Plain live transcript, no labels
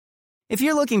If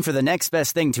you're looking for the next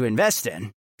best thing to invest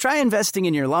in, try investing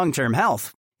in your long-term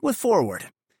health with Forward.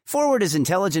 Forward is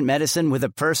intelligent medicine with a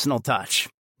personal touch.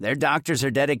 Their doctors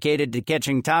are dedicated to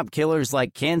catching top killers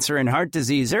like cancer and heart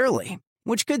disease early,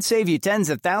 which could save you tens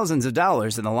of thousands of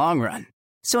dollars in the long run.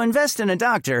 So invest in a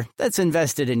doctor that's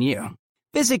invested in you.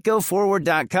 Visit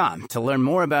GoForward.com to learn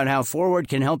more about how Forward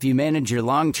can help you manage your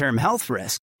long-term health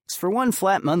risks for one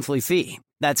flat monthly fee.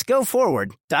 That's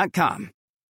GoForward.com.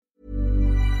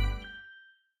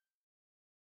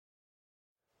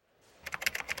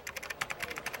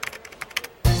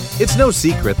 It's no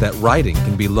secret that writing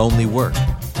can be lonely work,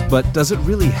 but does it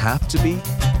really have to be?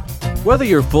 Whether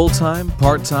you're full-time,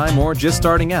 part-time, or just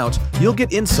starting out, you'll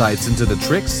get insights into the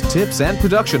tricks, tips, and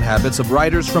production habits of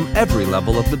writers from every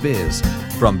level of the biz.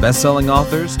 From best-selling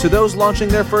authors to those launching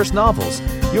their first novels,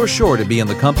 you're sure to be in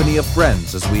the company of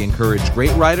friends as we encourage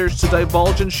great writers to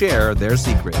divulge and share their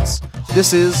secrets.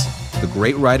 This is the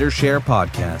Great Writers Share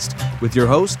podcast with your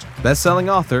host, best-selling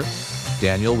author,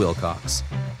 Daniel Wilcox.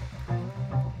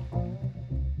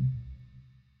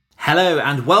 Hello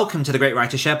and welcome to the Great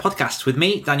Writers Share podcast with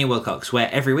me, Daniel Wilcox, where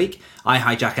every week I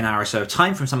hijack an hour or so of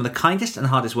time from some of the kindest and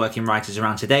hardest working writers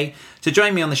around today to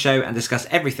join me on the show and discuss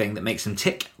everything that makes them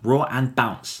tick, roar and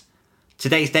bounce.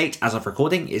 Today's date, as of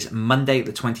recording, is Monday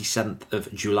the 27th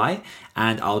of July,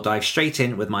 and I'll dive straight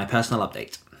in with my personal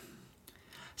update.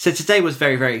 So today was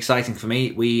very, very exciting for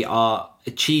me. We are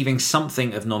achieving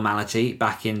something of normality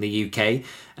back in the UK,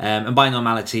 and by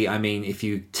normality I mean if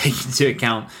you take into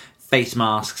account face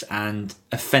masks and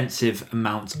offensive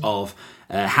amounts of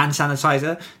hand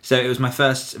sanitizer. So it was my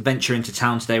first venture into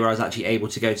town today where I was actually able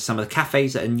to go to some of the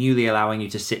cafes that are newly allowing you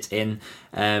to sit in.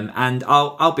 And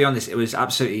I'll be honest, it was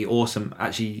absolutely awesome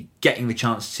actually getting the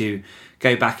chance to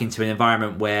go back into an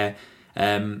environment where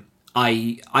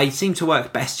I seem to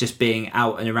work best just being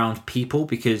out and around people,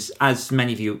 because as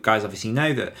many of you guys obviously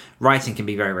know, that writing can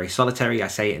be very, very solitary. I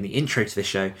say it in the intro to the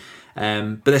show.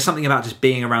 But there's something about just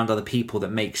being around other people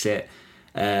that makes it,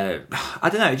 I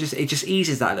don't know, it just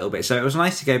eases that a little bit. So it was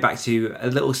nice to go back to a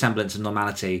little semblance of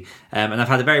normality. And I've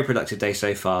had a very productive day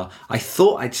so far. I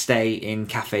thought I'd stay in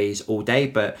cafes all day,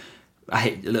 but I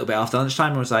hit a little bit after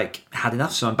lunchtime and was like, had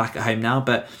enough. So I'm back at home now.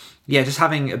 But yeah, just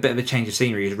having a bit of a change of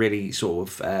scenery has really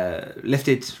sort of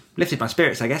lifted my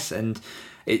spirits, I guess. And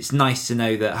it's nice to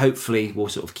know that hopefully we'll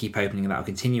sort of keep opening and that will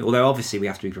continue. Although obviously we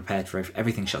have to be prepared for if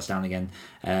everything shuts down again.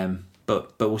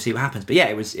 But we'll see what happens. But yeah,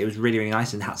 it was really, really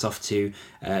nice, and hats off to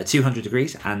 200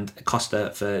 Degrees and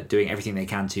Costa for doing everything they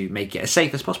can to make it as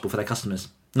safe as possible for their customers.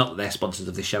 Not that they're sponsors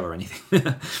of this show or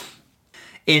anything.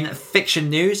 In fiction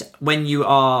news, when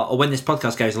this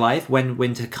podcast goes live, When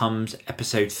Winter Comes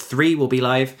episode 3 will be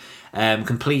live,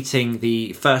 completing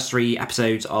the first 3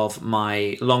 episodes of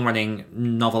my long-running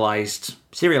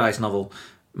serialized novel,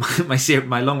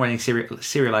 my long-running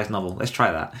serialized novel. Let's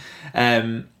try that.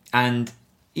 And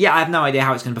yeah, I have no idea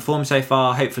how it's going to perform so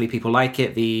far. Hopefully people like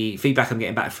it. The feedback I'm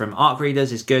getting back from ARC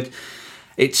readers is good.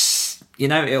 It's,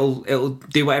 it'll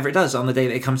do whatever it does on the day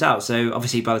that it comes out. So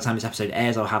obviously by the time this episode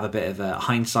airs, I'll have a bit of a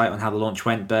hindsight on how the launch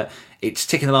went, but it's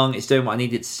ticking along. It's doing what I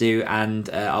need it to do, and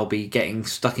I'll be getting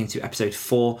stuck into episode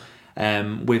 4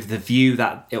 with the view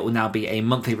that it will now be a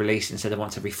monthly release instead of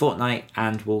once every fortnight,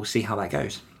 and we'll see how that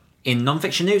goes. In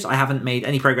non-fiction news, I haven't made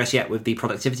any progress yet with the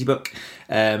productivity book.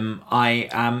 I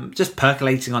am just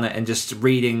percolating on it and just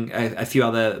reading a few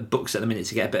other books at the minute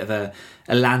to get a bit of a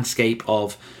landscape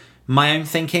of my own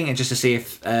thinking, and just to see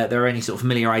if there are any sort of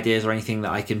familiar ideas or anything that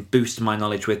I can boost my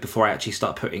knowledge with before I actually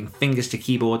start putting fingers to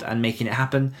keyboard and making it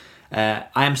happen. I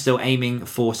am still aiming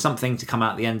for something to come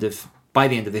out by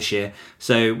the end of this year,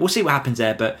 so we'll see what happens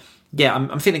there. But yeah,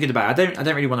 I'm feeling good about it. I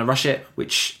don't really want to rush it,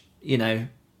 which you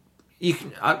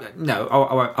can, I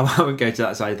won't go to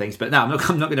that side of things, but no,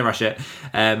 I'm not going to rush it,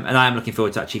 and I am looking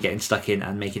forward to actually getting stuck in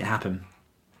and making it happen.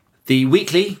 The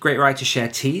weekly Great Writers Share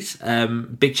tease,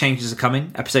 big changes are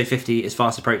coming. Episode 50 is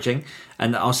fast approaching,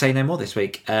 and I'll say no more this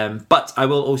week. But I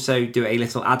will also do a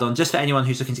little add-on just for anyone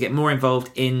who's looking to get more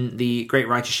involved in the Great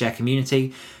Writers Share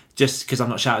community. Just because I've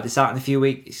not shouted this out in a few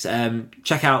weeks,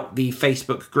 check out the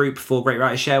Facebook group for Great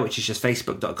Writers Share, which is just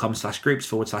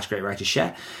facebook.com/groups/Great Writers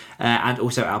Share, and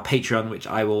also our Patreon, which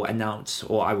I will announce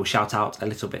or I will shout out a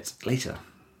little bit later.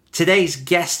 Today's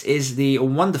guest is the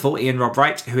wonderful Ian Robb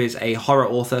Wright, who is a horror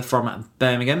author from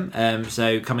Birmingham,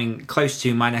 so coming close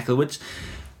to my neck of the woods.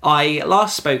 I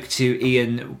last spoke to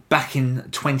Ian back in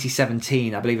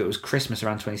 2017. I believe it was Christmas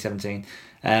around 2017.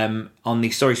 on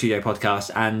the Story Studio podcast,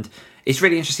 and it's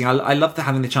really interesting. I love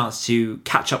having the chance to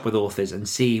catch up with authors and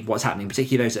see what's happening,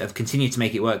 particularly those that have continued to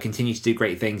make it work, continue to do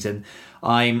great things. And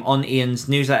I'm on Ian's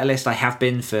newsletter list. I have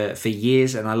been for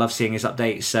years, and I love seeing his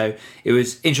updates. So it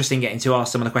was interesting getting to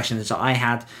ask some of the questions that I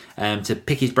had, to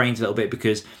pick his brains a little bit,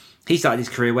 because he started his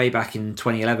career way back in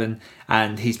 2011,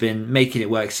 and he's been making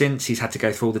it work since. He's had to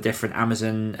go through all the different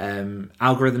Amazon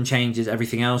algorithm changes,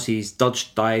 everything else. He's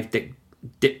dodged, dived,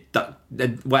 dip, duck,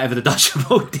 whatever the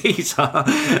dodgeable D's are.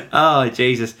 Oh,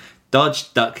 Jesus.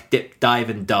 Dodge, duck, dip, dive,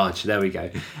 and dodge. There we go.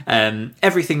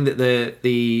 Everything that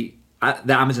the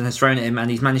Amazon has thrown at him, and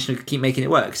he's managed to keep making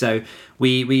it work. So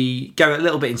we go a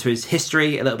little bit into his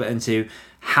history, a little bit into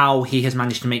how he has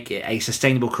managed to make it a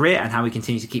sustainable career, and how he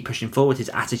continues to keep pushing forward, his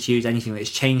attitudes, anything that's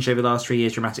changed over the last 3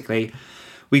 years dramatically.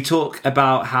 We talk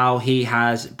about how he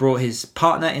has brought his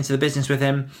partner into the business with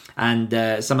him,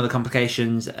 and some of the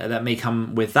complications that may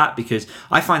come with that, because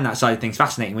I find that side of things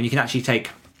fascinating, when you can actually take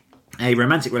a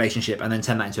romantic relationship and then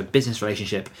turn that into a business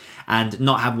relationship and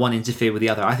not have one interfere with the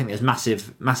other. I think there's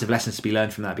massive lessons to be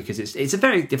learned from that, because it's a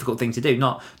very difficult thing to do.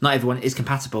 Not everyone is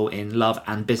compatible in love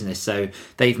and business, so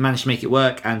they've managed to make it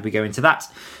work, and we go into that.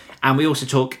 And we also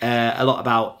talk a lot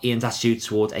about Ian's attitude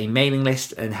towards a mailing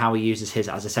list and how he uses his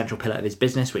as a central pillar of his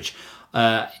business, which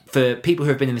for people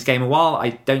who have been in this game a while, I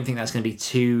don't think that's going to be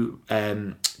too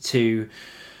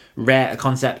rare a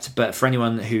concept, but for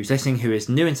anyone who's listening who is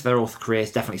new into their author career,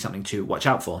 it's definitely something to watch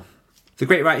out for. The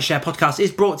Great Writers Share podcast is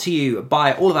brought to you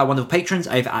by all of our wonderful patrons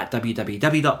over at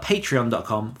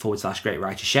www.patreon.com/Great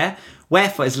Writers Share, where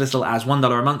for as little as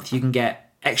 $1 a month you can get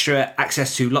extra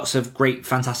access to lots of great,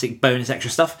 fantastic bonus extra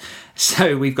stuff.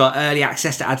 So we've got early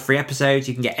access to ad-free episodes.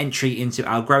 You can get entry into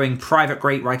our growing private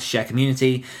Great Writers Share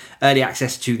community, early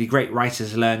access to the Great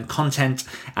Writers Learn content,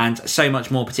 and so much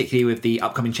more, particularly with the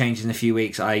upcoming changes in a few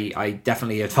weeks. I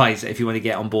definitely advise that if you want to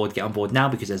get on board now,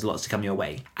 because there's lots to come your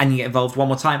way. And you get involved one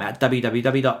more time at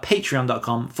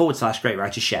www.patreon.com/Great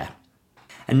Writers Share.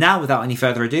 And now, without any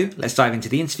further ado, let's dive into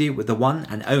the interview with the one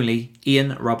and only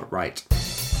Ian Rob Wright.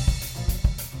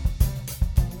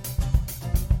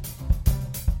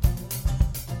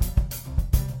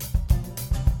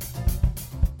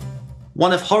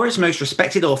 One of horror's most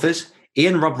respected authors,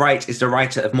 Ian Rob Wright is the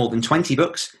writer of more than 20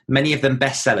 books, many of them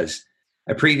bestsellers.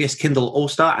 A previous Kindle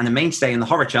All-Star and a mainstay in the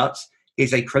horror charts, he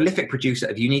is a prolific producer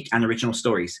of unique and original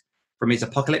stories. From his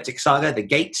apocalyptic saga, The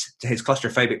Gates, to his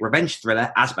claustrophobic revenge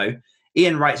thriller, Asmo,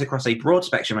 Ian writes across a broad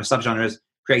spectrum of subgenres,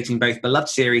 creating both beloved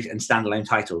series and standalone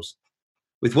titles.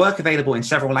 With work available in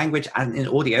several languages and in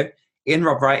audio, Ian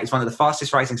Rob Wright is one of the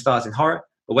fastest rising stars in horror,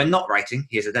 but when not writing,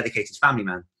 he is a dedicated family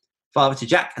man. Father to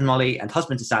Jack and Molly and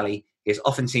husband to Sally, he is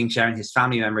often seen sharing his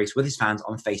family memories with his fans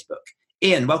on Facebook.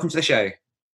 Ian, welcome to the show.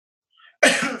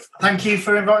 Thank you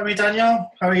for inviting me, Daniel.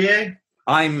 How are you?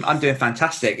 I'm doing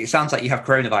fantastic. It sounds like you have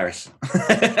coronavirus.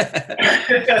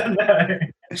 No,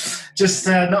 just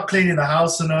not cleaning the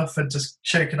house enough and just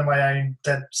choking on my own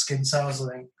dead skin cells,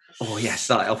 I think. Oh yes,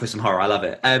 start off with some horror. I love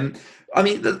it.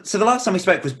 So the last time we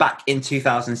spoke was back in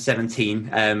 2017.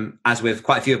 As with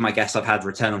quite a few of my guests I've had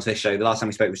return onto this show, the last time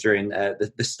we spoke was during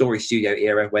the Story Studio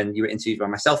era, when you were interviewed by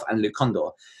myself and Luke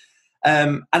Condor.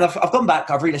 And I've gone back,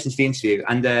 I've re-listened to the interview,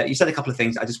 and you said a couple of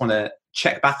things I just want to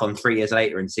check back on 3 years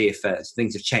later and see if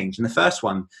things have changed. And the first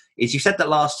one is, you said that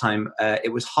last time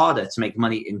it was harder to make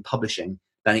money in publishing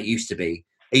than it used to be.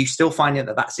 Are you still finding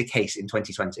that that's the case in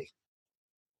 2020?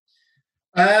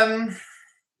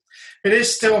 It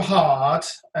is still hard,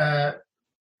 but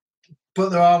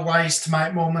there are ways to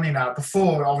make more money now.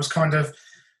 Before, I was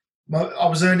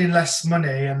earning less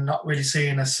money and not really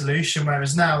seeing a solution,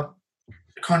 whereas now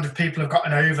kind of people have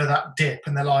gotten over that dip,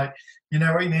 and they're like, you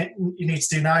know what you need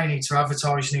to do now? You need to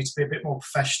advertise, you need to be a bit more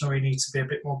professional, you need to be a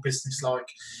bit more business-like.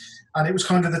 And it was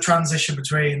kind of the transition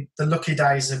between the lucky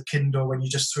days of Kindle, when you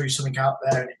just threw something out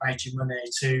there and it made you money,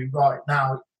 to right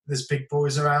now there's big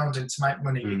boys around, and to make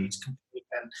money you need to compete.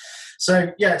 And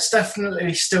so yeah, it's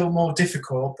definitely still more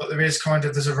difficult, but there's a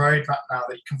roadmap now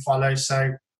that you can follow.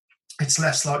 So it's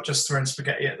less like just throwing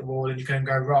spaghetti at the wall, and you can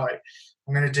go, right,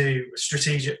 I'm going to do a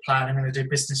strategic plan, I'm going to do a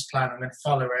business plan, I'm going to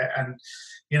follow it. And,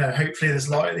 you know, hopefully there's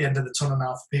light at the end of the tunnel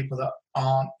now for people that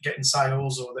aren't getting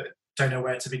sales, or that don't know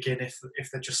where to begin if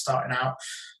they're just starting out.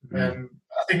 I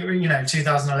think, you know,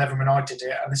 2011 when I did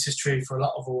it, and this is true for a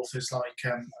lot of authors like,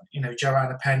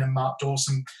 Joanna Penn and Mark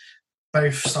Dawson,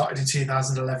 both started in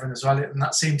 2011 as well. And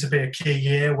that seemed to be a key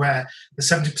year where the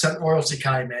 70% royalty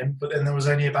came in, but then there was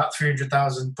only about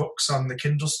 300,000 books on the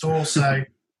Kindle store. So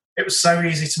it was so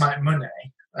easy to make money.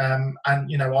 And,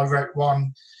 you know, I wrote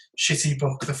one shitty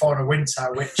book, The Final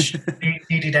Winter, which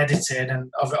needed editing,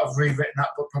 and I've rewritten that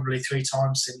book probably 3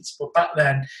 times since. But back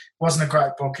then, it wasn't a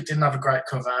great book. It didn't have a great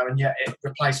cover, and yet it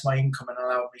replaced my income and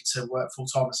allowed me to work full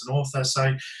time as an author.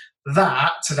 So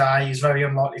that today is very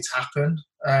unlikely to happen.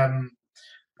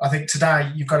 I think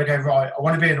today you've got to go, right, I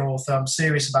want to be an author. I'm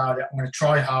serious about it. I'm going to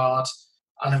try hard,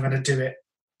 and I'm going to do it,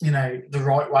 the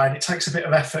right way. And it takes a bit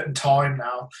of effort and time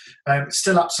now. It's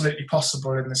still absolutely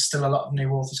possible, and there's still a lot of new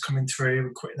authors coming through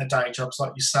and quitting their day jobs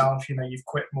like yourself. You've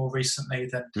quit more recently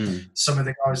than some of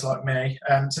the guys like me.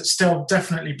 So it's still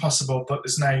definitely possible, but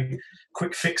there's no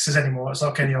quick fixes anymore. It's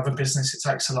like any other business. It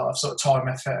takes a lot of sort of time,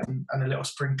 effort, and a little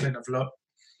sprinkling of luck.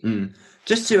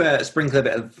 Just to sprinkle a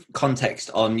bit of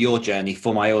context on your journey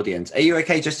for my audience, are you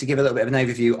okay just to give a little bit of an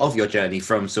overview of your journey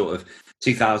from sort of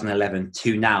 2011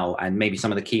 to now, and maybe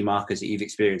some of the key markers that you've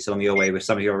experienced along your way with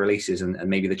some of your releases and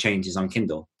maybe the changes on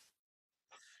Kindle?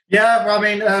 Yeah, well, I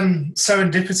mean,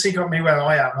 serendipity got me where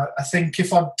I am. I think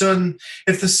if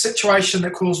the situation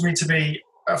that caused me to be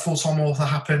a full-time author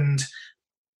happened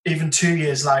even 2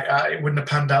 years later, it wouldn't have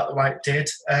panned out the way it did.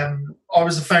 I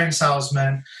was a phone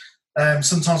salesman.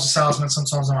 Sometimes a salesman,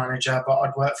 sometimes a manager, but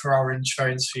I'd work for Orange,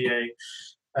 Phones for You,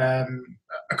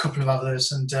 a couple of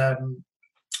others, and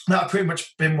that had pretty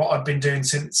much been what I'd been doing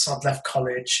since I'd left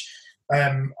college.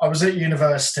 I was at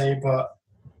university, but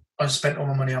I spent all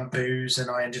my money on booze, and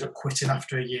I ended up quitting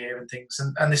after a year and things.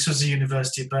 And this was the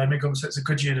University of Birmingham, so it's a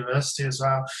good university as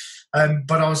well.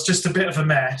 But I was just a bit of a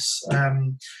mess.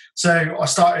 So I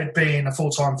started being a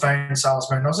full-time phone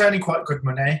salesman. I was earning quite good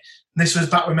money. And this was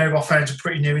back when mobile phones were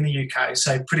pretty new in the UK.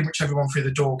 So pretty much everyone through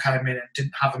the door came in and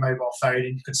didn't have a mobile phone,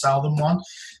 and you could sell them one.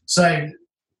 So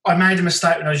I made a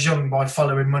mistake when I was young by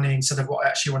following money instead of what I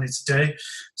actually wanted to do.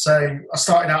 So I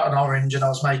started out on Orange, and I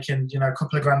was making, a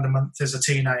couple of grand a month as a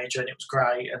teenager, and it was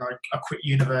great. And I quit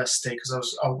university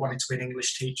because I wanted to be an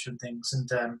English teacher and things.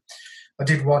 And I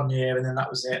did 1 year, and then that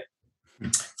was it.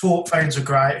 Thought phones were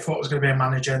great. I thought I was going to be a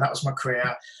manager, and that was my career.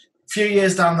 A few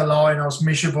years down the line, I was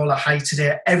miserable. I hated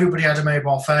it. Everybody had a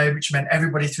mobile phone, which meant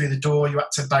everybody through the door, you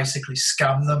had to basically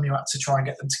scam them. You had to try and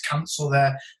get them to cancel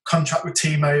their contract with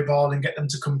T-Mobile and get them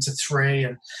to come to Three.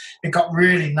 And it got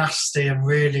really nasty and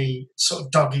really sort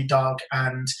of dog-eat-dog.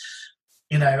 And,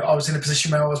 I was in a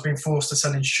position where I was being forced to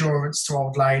sell insurance to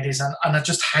old ladies, and I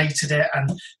just hated it. And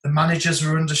the managers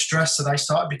were under stress, so they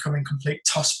started becoming complete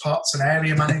tosspots, and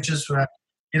area managers were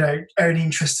only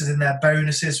interested in their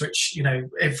bonuses, which,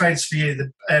 in fairness for you,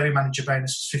 the area manager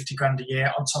bonus was 50 grand a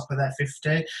year on top of their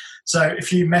 50. So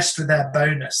if you messed with their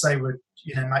bonus, they would,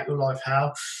 make your life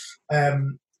hell.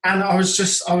 And I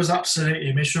was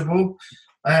absolutely miserable.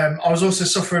 I was also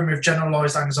suffering with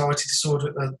generalised anxiety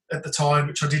disorder at the time,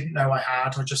 which I didn't know I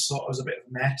had. I just thought I was a bit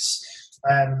of a mess.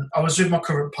 I was with my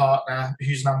current partner,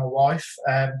 who's now my wife,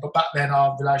 but back then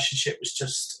our relationship was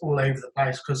just all over the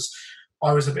place because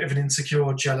I was a bit of an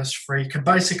insecure, jealous freak, and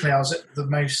basically I was at the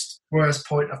most worst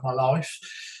point of my life.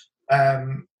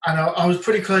 And I was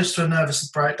pretty close to a nervous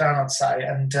breakdown, I'd say,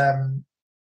 and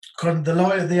kind of the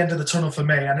light at the end of the tunnel for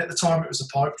me, and at the time it was a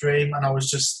pipe dream, and I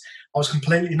was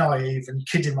completely naive and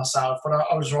kidding myself, but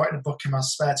I was writing a book in my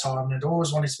spare time, and I'd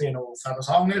always wanted to be an author. I was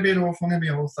like, I'm going to be an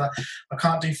author, I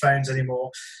can't do phones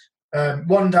anymore.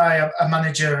 One day a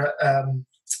manager at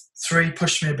Three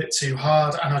pushed me a bit too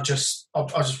hard, and I just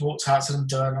walked out, said I'm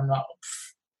done. I'm like,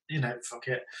 fuck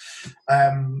it.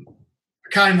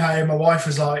 Came home, my wife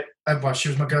was like, well, she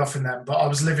was my girlfriend then, but I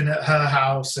was living at her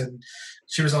house, and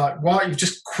she was like, why, you've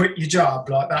just quit your job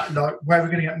like that, like where are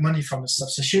we going to get money from and stuff?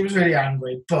 So she was really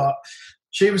angry, but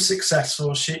she was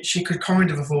successful. She could kind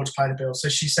of afford to pay the bill. So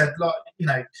she said, like,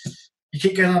 you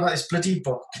keep going on about this bloody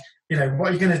book. What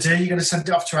are you going to do? You're going to send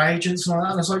it off to agents and all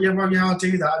that? And I was like, yeah, I'll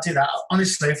do that.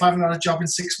 Honestly, if I haven't got a job in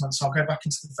 6 months, I'll go back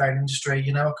into the phone industry.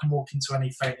 I can walk into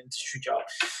any phone industry job,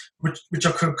 which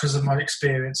I could because of my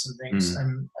experience and things.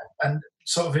 And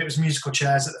sort of it was musical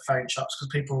chairs at the phone shops because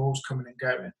people were always coming and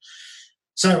going.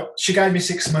 So she gave me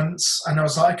 6 months, and I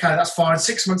was like, okay, that's fine.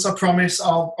 6 months, I promise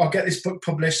I'll get this book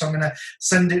published. I'm going to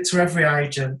send it to every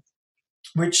agent,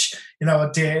 which, I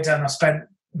did. And I spent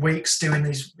weeks doing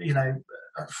these,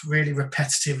 really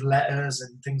repetitive letters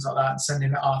and things like that and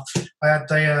sending it off. I had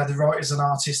the Writers and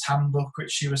Artists Handbook,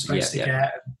 which she was supposed to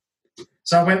get.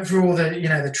 So I went through all the,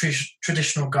 the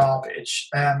traditional garbage.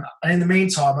 And in the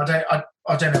meantime,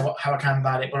 I don't know how I came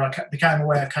about it, but I became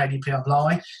aware of KDP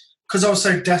Online. Because I was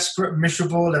so desperate and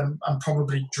miserable and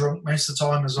probably drunk most of the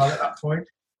time as well at that point,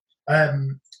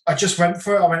 I just went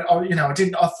for it.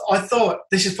 I thought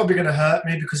this is probably going to hurt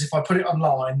me because if I put it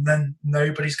online, then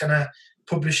nobody's going to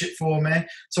publish it for me.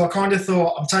 So I kind of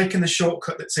thought, I'm taking the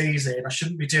shortcut that's easy and I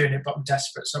shouldn't be doing it, but I'm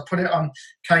desperate. So I put it on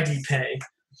KDP.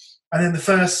 And then the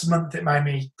first month it made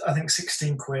me, I think,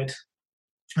 16 quid.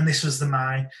 And this was the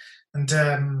May. And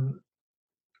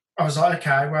I was like,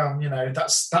 okay, well,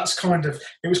 that's kind of,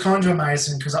 it was kind of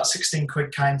amazing because that 16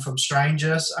 quid came from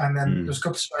strangers. And then there was a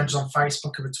couple of strangers on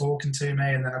Facebook who were talking to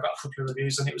me, and then I got a couple of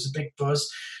reviews, and it was a big buzz.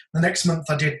 The next month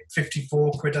I did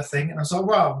 54 quid, I think. And I was like,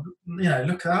 well,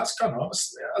 look, that's gone up.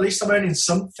 At least I'm earning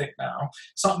something now.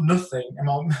 It's not nothing.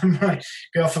 And my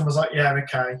girlfriend was like, yeah,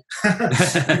 okay.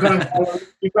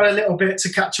 you've got a little bit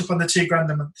to catch up on the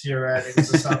 $2,000 a month you're earning.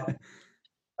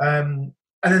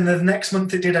 And then the next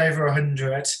month it did over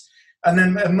 100. And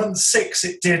then at month 6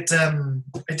 it did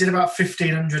about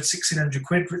 1,500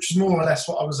 quid, which was more or less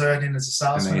what I was earning as a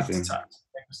salesman after tax.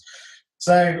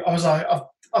 So I was like,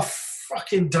 I've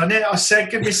fucking done it. I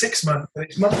said, give me 6 months.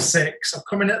 It's month 6. I've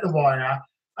come in at the wire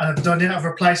and I've done it. I've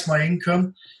replaced my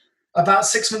income. About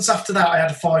 6 months after that, I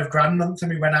had a $5,000 month,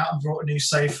 and we went out and brought a new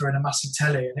sofa and a massive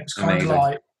telly, and it was kind of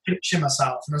like pinching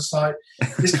myself. And I was like,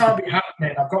 this can't be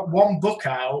happening. I've got one book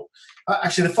out.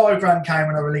 Actually, the $5,000 came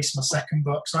when I released my second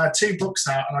book. So I had 2 books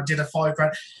out, and I did a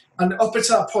 $5,000. And up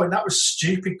until that point, that was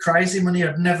stupid, crazy money.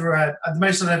 I'd never earned. The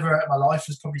most I'd ever earned in my life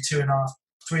was probably $2,500,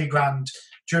 $3,000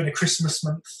 during a Christmas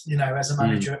month, as a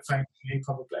manager at Fame TV,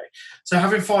 probably. So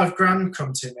having $5,000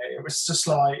 come to me, it was just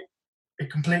like,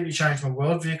 it completely changed my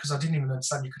worldview, because I didn't even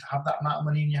understand you could have that amount of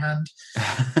money in your hand.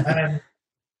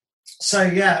 So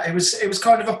yeah, it was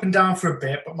kind of up and down for a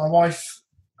bit, but my wife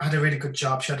had a really good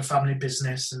job. She had a family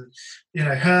business, and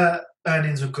her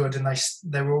earnings were good, and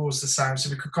they were always the same, so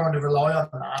we could kind of rely on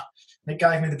that. And it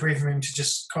gave me the breathing room to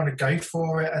just kind of go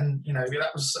for it. And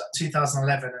that was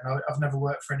 2011, and I've never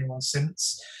worked for anyone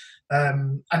since.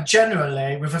 And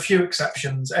generally, with a few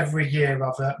exceptions, every year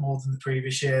I've earned more than the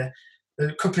previous year.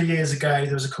 A couple of years ago,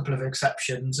 there was a couple of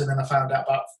exceptions, and then I found out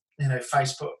about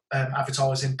Facebook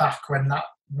advertising back when that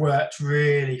worked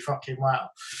really fucking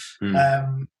well.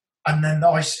 And then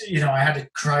I had a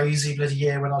crazy bloody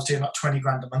year when I was doing like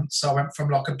 $20,000 a month. So I went from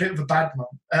like a bit of a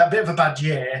bad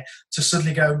year to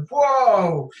suddenly go,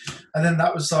 whoa. And then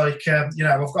that was like, I've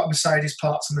got Mercedes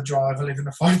parts on the drive. I live in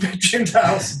a 5-bedroom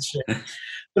house and shit.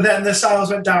 But then the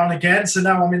sales went down again. So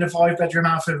now I'm in a 5-bedroom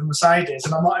house with a Mercedes,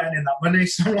 and I'm not earning that money.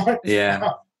 So I'm like,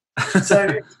 yeah. So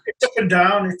it's up and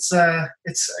down. It's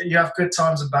you have good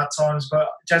times and bad times, but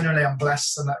generally I'm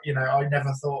blessed, and I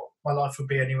never thought my life would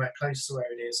be anywhere close to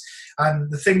where it is. And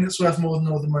the thing that's worth more than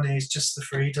all the money is just the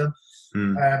freedom.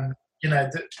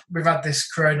 We've had this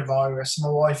coronavirus. My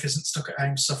wife isn't stuck at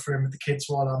home suffering with the kids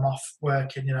while I'm off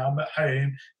working. I'm at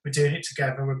home. We're doing it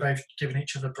together. We're both giving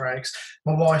each other breaks.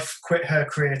 My wife quit her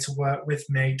career to work with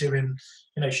me doing,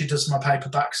 she does my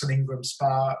paperbacks and Ingram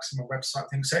Sparks and my website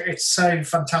things. So it's so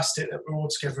fantastic that we're all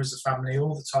together as a family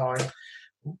all the time.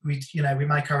 We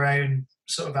make our own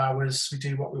sort of hours. We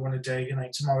do what we want to do.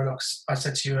 Tomorrow, like I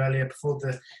said to you earlier before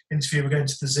the interview, we're going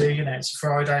to the zoo. It's a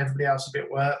Friday. Everybody else will be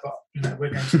at work, but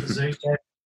we're going to the zoo. So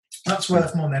that's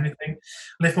worth more than anything.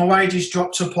 And if my wages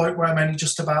drop to a point where I'm only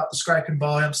just about scraping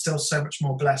by, I'm still so much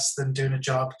more blessed than doing a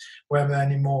job where I'm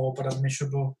earning more, but I'm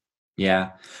miserable.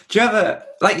 Yeah. Do you ever,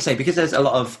 like you say, because there's a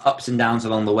lot of ups and downs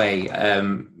along the way,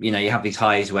 you have these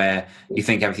highs where you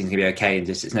think everything's going to be okay and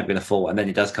just it's never going to fall, and then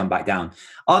it does come back down.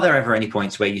 Are there ever any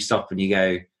points where you stop and you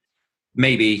go,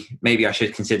 maybe I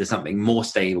should consider something more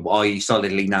stable? Or are you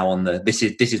solidly now on this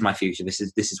is my future, this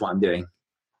is what I'm doing?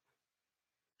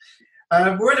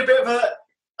 We're at a bit of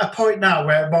a point now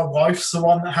where my wife's the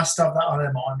one that has to have that on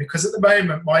her mind, because at the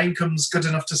moment my income's good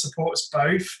enough to support us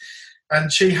both. And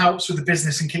she helps with the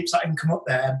business and keeps that income up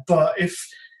there. But if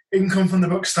income from the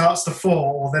book starts to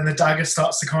fall, then the dagger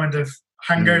starts to kind of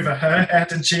hang over her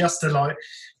head, and she has to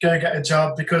go get a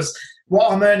job, because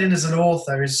what I'm earning as an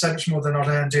author is so much more than I'd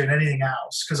earn doing anything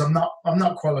else, because I'm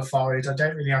not qualified. I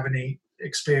don't really have any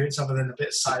experience other than a bit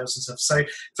of sales and stuff. So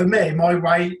for me, my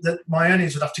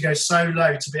earnings would have to go so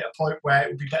low to be at a point where it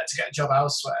would be better to get a job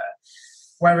elsewhere.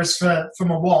 Whereas for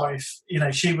my wife,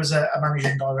 she was a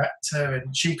managing director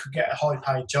and she could get a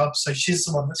high-paid job. So she's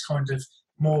the one that's kind of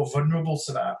more vulnerable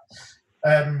to that.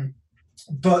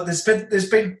 But there's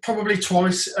been probably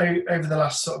twice over the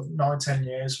last sort of 9-10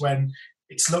 years when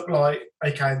it's looked like,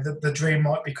 okay, the dream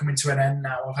might be coming to an end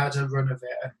now. I've had a run of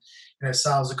it, and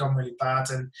sales have gone really bad.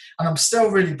 And I'm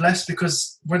still really blessed,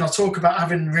 because when I talk about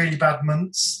having really bad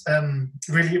months,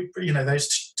 really,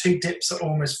 those 2 dips that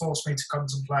almost forced me to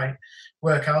contemplate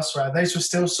work elsewhere, those were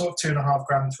still sort of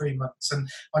 $2,500, 3 months. And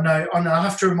I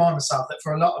have to remind myself that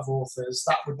for a lot of authors,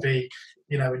 that would be,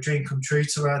 a dream come true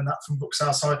to earn that from book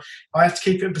sales. So I have to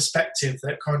keep it in perspective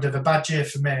that kind of a bad year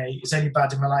for me is only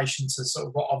bad in relation to sort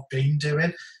of what I've been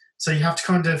doing. So you have to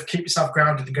kind of keep yourself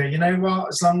grounded and go, you know what,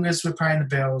 as long as we're paying the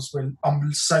bills,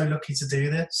 I'm so lucky to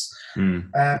do this.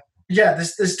 Yeah,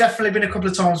 there's definitely been a couple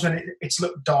of times when it's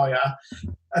looked dire,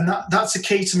 and that's a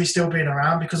key to me still being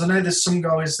around, because I know there's some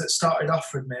guys that started off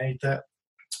with me that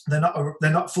they're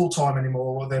not full time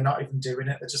anymore, or they're not even doing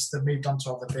it. They've moved on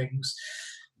to other things.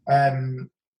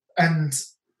 And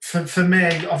for me,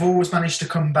 I've always managed to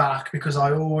come back because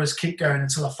I always keep going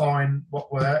until I find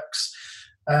what works.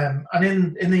 And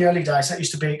in the early days, that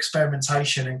used to be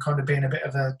experimentation and kind of being a bit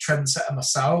of a trendsetter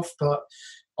myself, but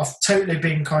I've totally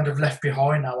been kind of left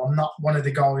behind now. I'm not one of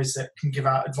the guys that can give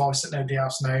out advice that nobody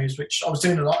else knows, which I was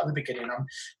doing a lot at the beginning.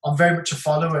 I'm very much a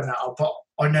follower now, but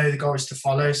I know the guys to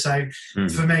follow. So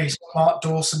for me, Mark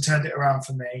Dawson turned it around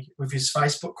for me with his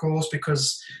Facebook course,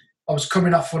 because I was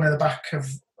coming off the back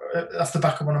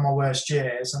of one of my worst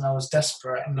years, and I was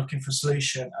desperate and looking for a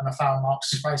solution, and I found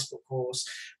Mark's Facebook course.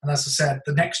 And as I said,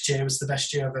 the next year was the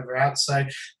best year I've ever had. So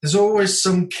there's always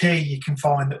some key you can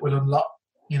find that will unlock,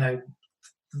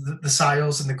 the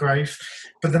sales and the growth,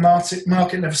 but the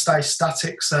market never stays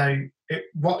static. So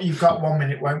what you've got 1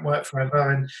 minute won't work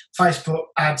forever. And Facebook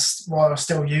ads, while I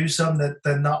still use them,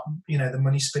 they're not the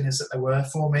money spinners that they were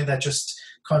for me. They're just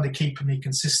kind of keeping me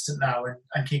consistent now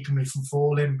and keeping me from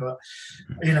falling. But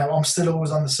I'm still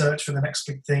always on the search for the next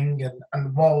big thing.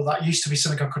 And while that used to be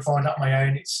something I could find out on my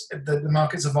own, it's the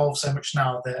market's evolved so much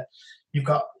now that you've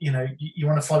got you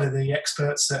want to follow the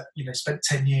experts that spent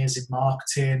 10 years in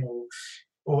marketing, or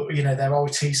they're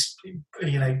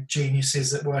IT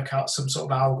geniuses that work out some sort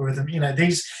of algorithm.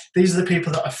 These are the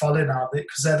people that I follow now,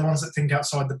 because they're the ones that think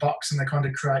outside the box and they kind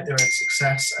of create their own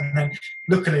success. And then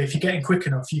luckily, if you're getting quick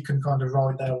enough, you can kind of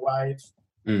ride their wave.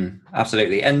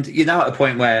 Absolutely. And you're now at a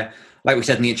point where, like we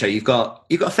said in the intro, you've got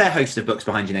a fair host of books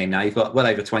behind your name now. You've got well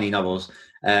over 20 novels,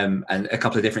 and a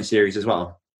couple of different series as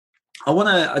well. I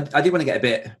do want to get a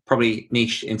bit probably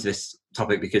niche into this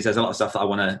topic, because there's a lot of stuff that I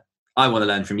want to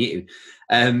learn from you.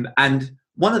 And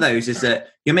one of those is that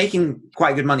you're making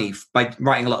quite good money by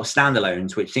writing a lot of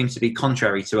standalones, which seems to be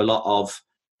contrary to a lot of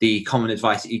the common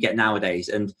advice that you get nowadays.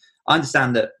 And I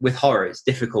understand that with horror, it's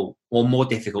difficult, or more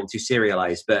difficult, to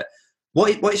serialize. But what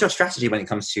is your strategy when it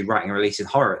comes to writing and releasing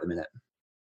horror at the minute?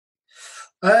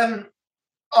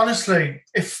 Honestly,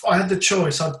 if I had the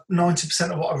choice,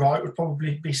 90% of what I write would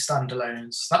probably be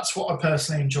standalones. That's what I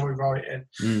personally enjoy writing.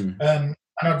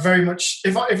 And I'd very much,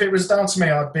 if it was down to me,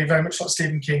 I'd be very much like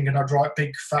Stephen King, and I'd write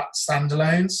big, fat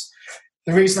standalones.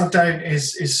 The reason I don't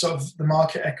is sort of the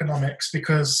market economics,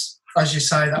 because, as you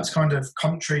say, that's kind of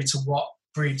contrary to what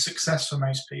breeds success for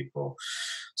most people.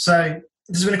 So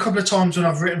there's been a couple of times when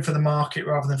I've written for the market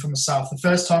rather than for myself. The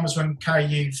first time was when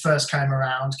KU first came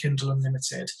around, Kindle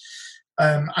Unlimited,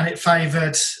 and it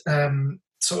favoured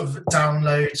sort of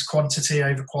downloads quantity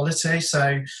over quality.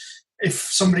 So if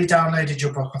somebody downloaded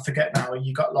your book, I forget now,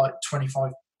 you got like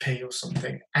 25p or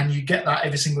something, and you get that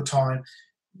every single time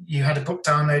you had a book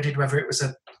downloaded, whether it was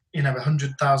a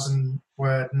 100,000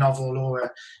 word novel or a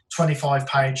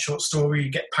 25-page short story, you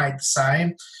get paid the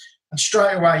same. And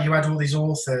straight away you had all these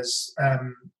authors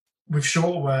with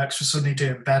shorter works were suddenly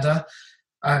doing better,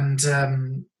 and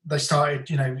they started,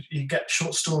 you get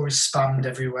short stories spammed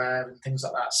everywhere and things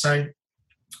like that. So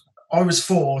I was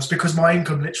forced, because my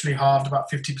income literally halved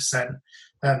about 50%.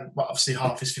 Well, obviously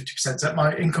half is 50%. So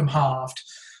my income halved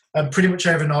pretty much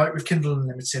overnight with Kindle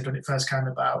Unlimited when it first came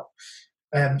about.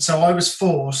 So I was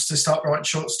forced to start writing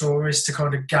short stories to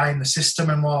kind of game the system.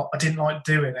 And while I didn't like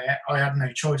doing it, I had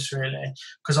no choice really,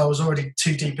 because I was already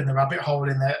too deep in the rabbit hole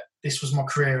in that this was my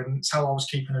career and it's how I was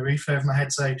keeping a roof over my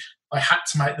head. So I had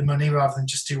to make the money rather than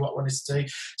just do what I wanted to do.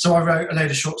 So I wrote a load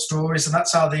of short stories, and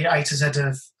that's how the A to Z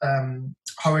of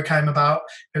horror came about.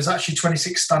 It was actually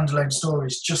 26 standalone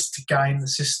stories just to game the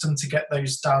system, to get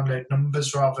those download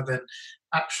numbers rather than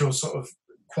actual sort of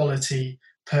quality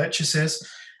purchases.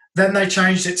 Then they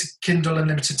changed it to Kindle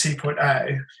Unlimited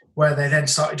 2.0, where they then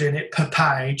started doing it per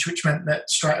page, which meant that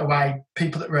straight away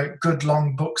people that wrote good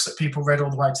long books that people read all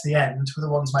the way to the end were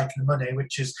the ones making the money,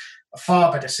 which is a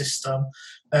far better system.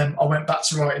 I went back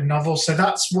to writing novels. So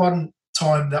that's one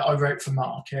time that I wrote for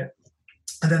market.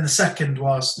 And then the second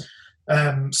was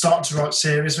starting to write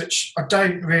series, which I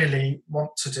don't really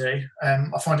want to do.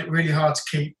 I find it really hard to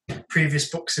keep previous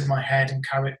books in my head and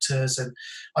characters, and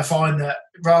I find that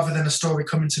rather than a story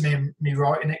coming to me and me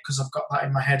writing it because I've got that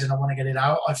in my head and I want to get it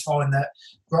out, I find that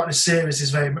writing a series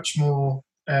is very much more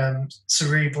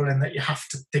cerebral, in that you have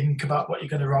to think about what you're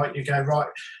going to write. You go, right,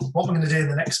 what am I going to do in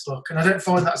the next book? And I don't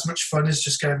find that as much fun as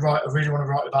just going, right, I really want to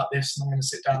write about this and I'm going to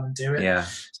sit down and do it. Yeah.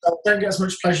 So I don't get as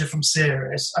much pleasure from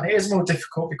series, and it is more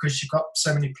difficult because you've got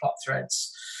so many plot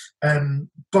threads.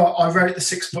 But I wrote the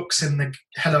 6 books in the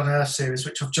Hell on Earth series,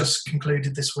 which I've just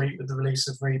concluded this week with the release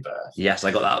of Rebirth. Yes,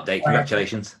 I got that update.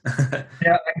 Congratulations.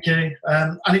 Yeah, thank you.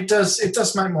 And it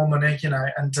does make more money,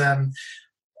 and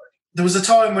there was a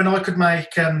time when I could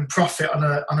make profit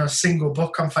on a single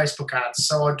book on Facebook ads.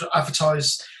 So I'd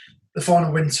advertise The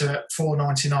Final Winter at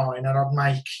 $4.99, and I'd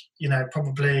make,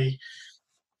 probably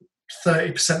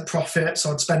 30% profit.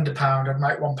 So I'd spend £1, I'd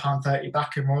make £1.30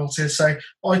 back in royalties. So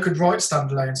I could write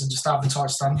standalones and just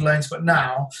advertise standalones. But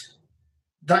now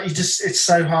that it's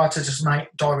so hard to just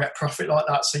make direct profit like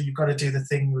that. So you've got to do the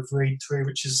thing with read through,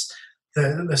 which is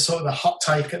the sort of the hot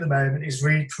take at the moment, is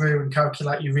read through and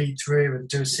calculate your read through and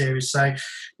do a series. So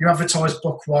you advertise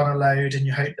book 1 a load and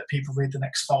you hope that people read the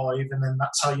next 5, and then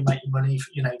that's how you make your money,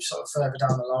 sort of further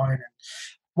down the line. And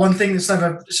one thing that's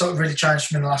never sort of really changed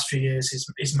from in the last few years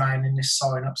is mailing list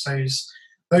sign-up. So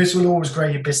those will always grow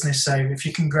your business. So if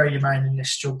you can grow your mailing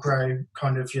list, you'll grow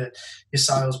kind of your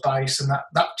sales base, and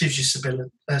that gives you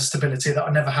stability that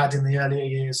I never had in the earlier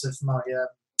years of my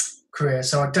career.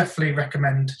 So I definitely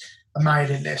recommend a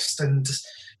mailing list. And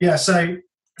yeah, so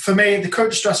for me, the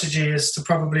current strategy is to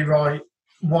probably write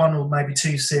 1 or maybe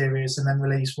 2 series and then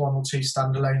release 1 or 2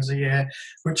 standalones a year,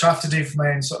 which I have to do for my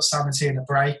own sort of sanity and a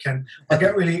break. And I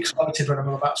get really excited when I'm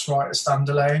about to write a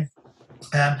standalone.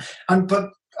 But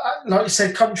like you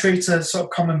said, contrary to sort of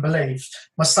common belief,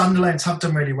 my standalones have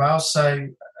done really well. So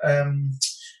the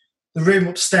room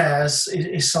upstairs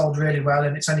is sold really well,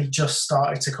 and it's only just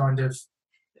started to kind of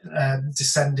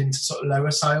descend into sort of lower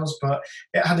sales, but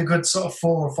it had a good sort of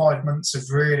 4 or 5 months of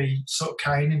really sort of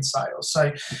caning sales.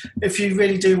 So if you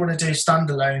really do want to do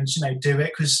standalones, do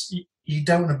it, because you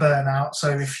don't want to burn out. So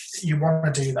if you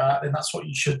want to do that, then that's what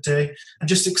you should do, and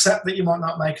just accept that you might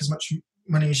not make as much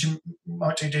money as you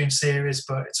might do doing series,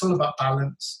 but it's all about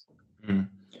balance.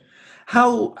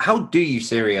 How do you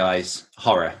serialize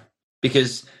horror?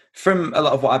 Because from a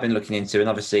lot of what I've been looking into, and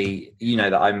obviously,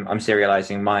 that I'm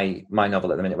serializing my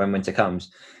novel at the minute, When Winter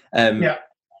Comes.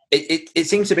 It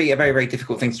seems to be a very, very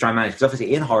difficult thing to try and manage, because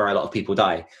obviously in horror, a lot of people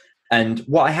die. And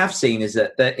what I have seen is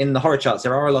that in the horror charts,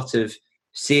 there are a lot of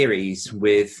series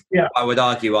with, I would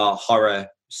argue, are horror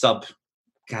sub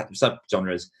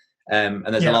genres. And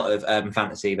there's a lot of urban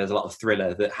fantasy, there's a lot of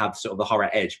thriller that have sort of the horror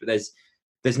edge, but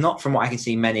there's not, from what I can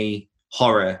see, many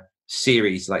horror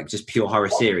series, like just pure horror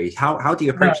series. How do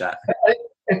you approach that?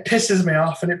 It pisses me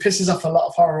off, and it pisses off a lot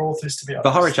of horror authors, to be honest.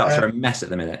 The horror charts are a mess at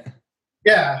the minute.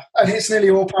 Yeah, and it's nearly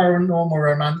all paranormal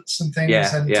romance and things.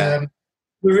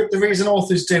 The reason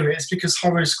authors do it is because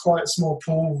horror is quite a small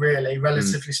pool, really,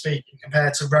 relatively speaking,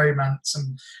 compared to romance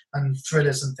and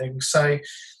thrillers and things. So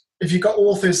if you've got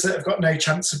authors that have got no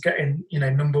chance of getting,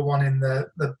 number 1 in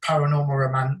the paranormal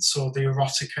romance or the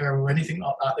erotica or anything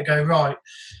like that, they go, right,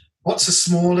 what's a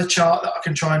smaller chart that I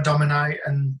can try and dominate?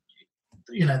 And,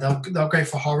 they'll go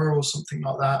for horror or something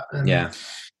like that.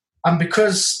 And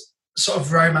because sort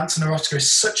of romance and erotica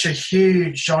is such a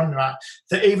huge genre,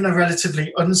 that even a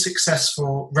relatively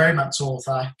unsuccessful romance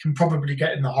author can probably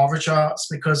get in the horror charts,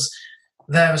 because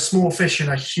they're a small fish in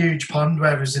a huge pond,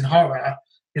 whereas in horror,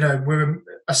 we're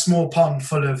a small pond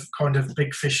full of kind of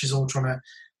big fishes all trying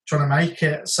to make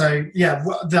it. So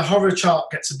the horror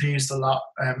chart gets abused a lot,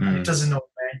 and it does annoy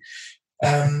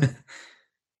me.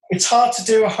 It's hard to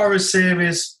do a horror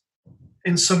series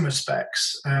in some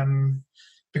respects,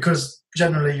 because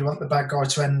generally you want the bad guy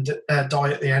to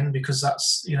die at the end, because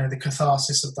that's the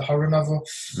catharsis of the horror novel.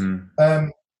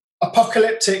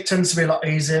 Apocalyptic tends to be a lot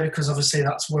easier, because obviously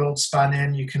that's world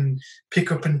spanning. You can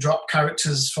pick up and drop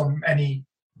characters from any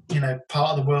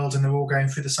part of the world, and they're all going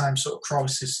through the same sort of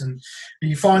crisis. And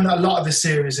you find that a lot of the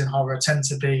series in horror tend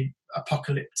to be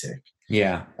apocalyptic.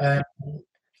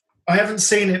 I haven't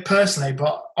seen it personally,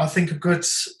 but I think a good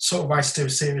sort of way to do a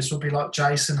series would be like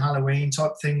Jason, Halloween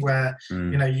type thing, where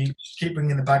you keep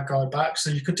bringing the bad guy back. So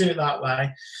you could do it that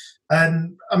way.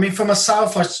 And I mean, for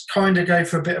myself, I kind of go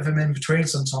for a bit of an in between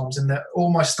sometimes, in that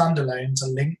all my standalones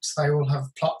are linked. They all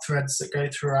have plot threads that go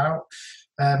throughout.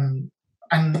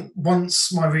 And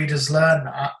once my readers learn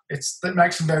that, that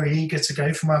makes them very eager to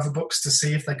go for my other books to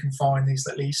see if they can find these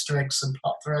little Easter eggs and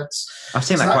plot threads. I've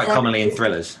seen that quite commonly in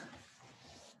thrillers.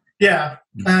 Yeah,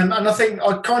 and I think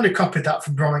I kind of copied that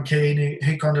from Brian Keane,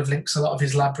 who kind of links a lot of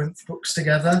his Labyrinth books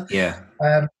together.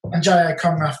 And J.A.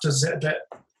 Conrath does it a bit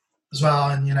as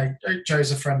well, and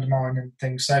Joe's a friend of mine and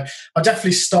things. So I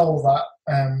definitely stole that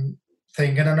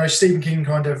thing, and I know Stephen King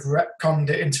kind of retconned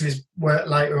it into his work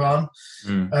later on,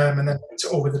 and then linked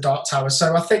it all with the Dark Tower.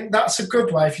 So I think that's a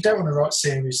good way. If you don't want to write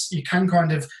series, you can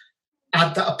kind of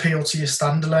add that appeal to your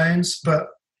standalones. But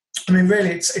I mean,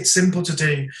 really, it's simple to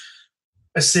do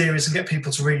a series and get people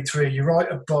to read through. You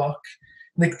write a book,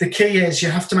 the key is you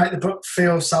have to make the book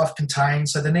feel self-contained.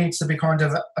 So there needs to be kind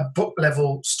of a book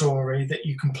level story that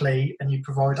you complete and you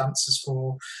provide answers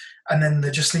for. And then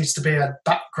there just needs to be a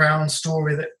background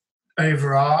story that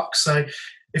overarcs. So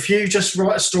if you just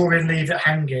write a story and leave it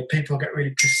hanging, people get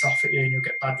really pissed off at you and you'll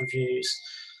get bad reviews.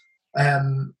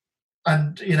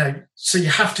 And, you know, so you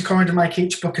have to kind of make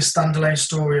each book a standalone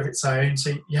story of its own.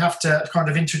 So you have to kind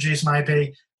of introduce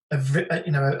maybe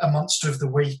a monster of the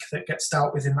week that gets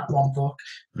dealt with in that one book.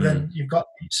 Then you've got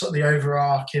sort of the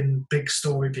overarching big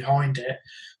story behind it.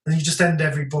 And you just end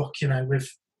every book, you know, with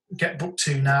get book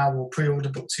 2 now or pre-order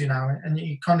book 2 now, and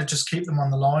you kind of just keep them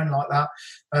on the line like that.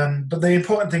 But the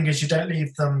important thing is you don't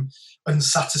leave them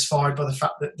unsatisfied by the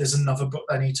fact that there's another book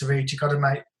they need to read. You've got to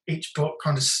make each book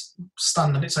kind of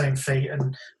stand on its own feet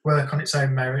and work on its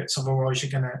own merits, otherwise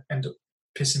you're going to end up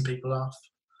pissing people off.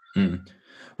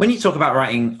 When you talk about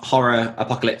writing horror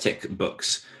apocalyptic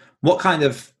books, what kind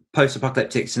of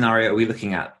post-apocalyptic scenario are we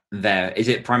looking at there? Is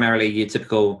it primarily your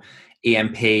typical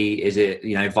EMP? Is it,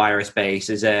 you know, virus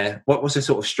based? Is there what's the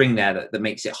sort of string there that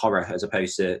makes it horror as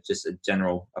opposed to just a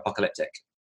general apocalyptic?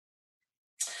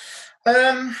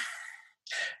 I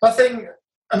think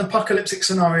an apocalyptic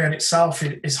scenario in itself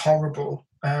is horrible.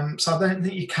 So I don't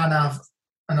think you can have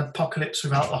an apocalypse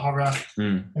without the horror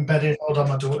embedded. Hold on,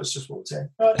 my daughter's just walked in.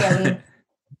 Oh, darling.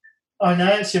 Oh no,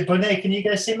 it's your bunny. Can you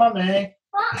go see mummy?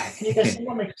 Can you go see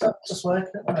mummy? Because I'm just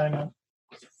working at the moment.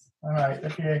 All right,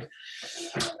 look at you.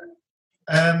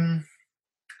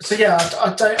 So yeah,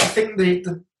 I think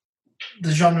the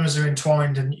genres are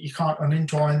entwined and you can't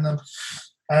unentwine them.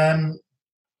 And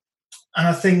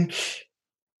I think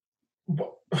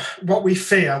what we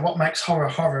fear, what makes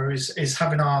horror is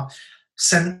having our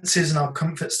senses and our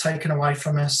comforts taken away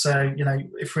from us. So, you know,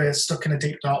 if we're stuck in a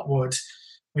deep dark wood,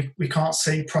 we can't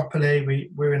see properly.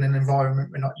 We're in an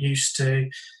environment we're not used to.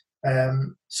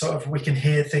 Sort of we can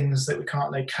hear things that we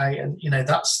can't locate, and you know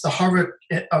that's the horror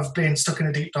of being stuck in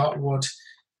a deep dark wood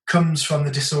comes from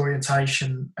the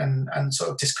disorientation and sort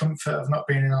of discomfort of not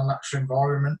being in our natural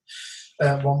environment,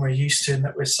 one we're used to and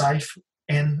that we're safe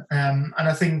in. And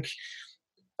I think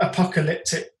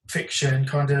apocalyptic fiction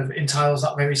kind of entails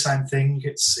that very same thing.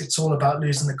 It's all about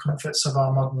losing the comforts of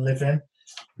our modern living.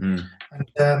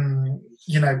 And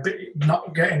you know,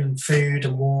 not getting food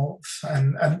and warmth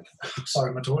and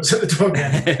sorry, my daughter's at the door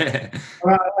again.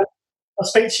 Right, I'll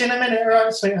speak to you in a minute, all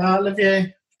right, sweetheart, love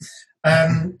you.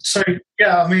 So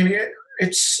yeah, I mean it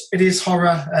is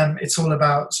horror. It's all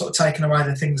about sort of taking away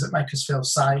the things that make us feel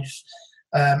safe,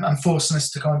 and forcing us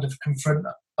to kind of confront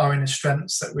our inner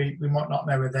strengths that we might not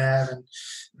know are there,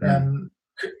 and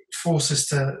force us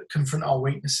to confront our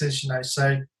weaknesses, you know.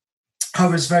 So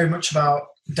horror is very much about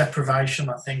deprivation.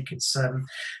 I think it's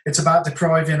about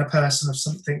depriving a person of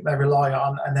something they rely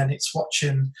on, and then it's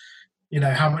watching, you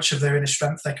know, how much of their inner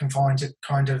strength they can find to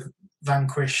kind of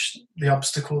vanquish the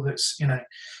obstacle that's, you know,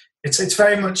 it's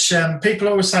very much people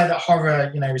always say that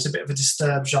horror, you know, is a bit of a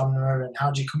disturbed genre and how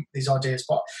do you come up with these ideas,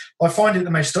 but I find it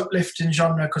the most uplifting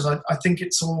genre because I think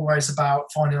it's always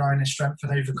about finding our inner strength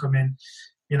and overcoming,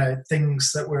 you know,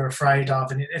 things that we're afraid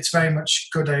of, and it's very much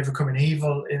good overcoming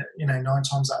evil, you know, 9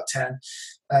 times out of 10.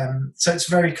 So it's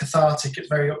very cathartic, it's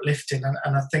very uplifting,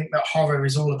 and I think that horror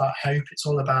is all about hope. It's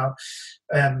all about,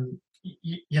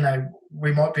 you know,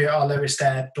 we might be at our lowest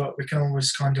ebb, but we can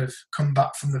always kind of come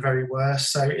back from the very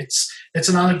worst. So it's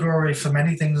an allegory for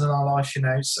many things in our life, you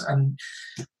know, and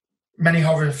many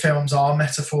horror films are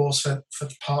metaphors for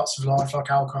parts of life like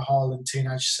alcohol and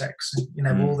teenage sex and, you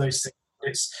know, all those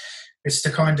things. It's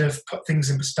to kind of put things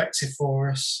in perspective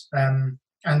for us. And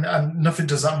nothing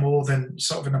does that more than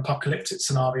sort of an apocalyptic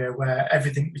scenario where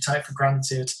everything we take for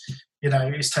granted, you know,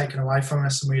 is taken away from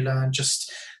us, and we learn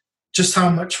just how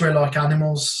much we're like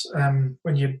animals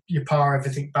when you par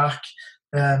everything back.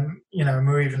 You know, and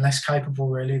we're even less capable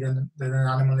really than an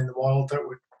animal in the wild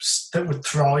that would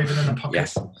thrive in an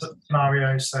apocalyptic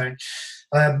scenario. So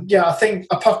yeah, I think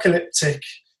apocalyptic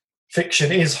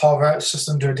fiction is horror. It's just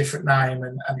under a different name,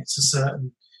 and it's a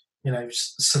certain, you know,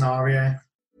 scenario.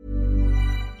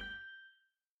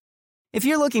 If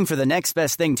you're looking for the next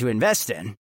best thing to invest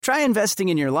in, try investing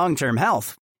in your long-term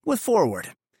health with Forward.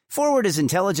 Forward is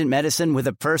intelligent medicine with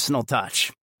a personal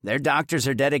touch. Their doctors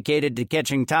are dedicated to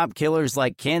catching top killers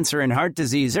like cancer and heart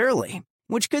disease early,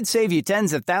 which could save you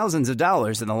tens of thousands of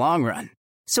dollars in the long run.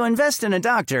 So invest in a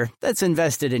doctor that's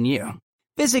invested in you.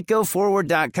 Visit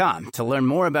GoForward.com to learn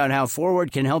more about how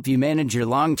Forward can help you manage your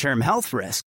long-term health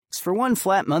risks for one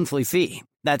flat monthly fee.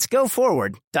 That's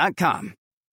GoForward.com.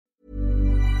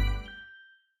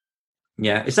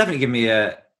 Yeah, it's definitely given me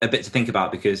a bit to think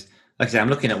about because, like I said, I'm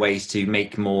looking at ways to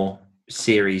make more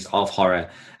series of horror,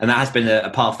 and that has been a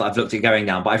path that I've looked at going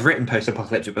down. But I've written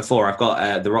post-apocalyptic before. I've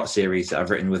got the Rot series that I've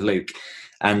written with Luke,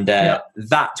 and that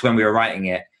when we were writing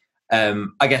it,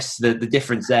 I guess the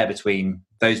difference there between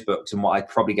those books and what I'd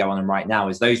probably go on and write now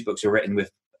is those books were written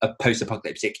with a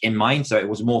post-apocalyptic in mind, so it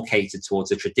was more catered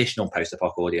towards a traditional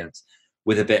post-apoc audience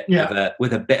with a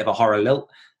bit of a horror lilt,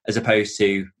 as opposed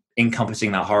to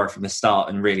encompassing that horror from the start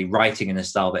and really writing in a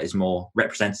style that is more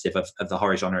representative of the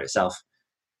horror genre itself.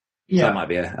 So that might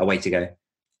be a way to go.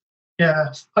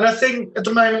 Yeah, and I think at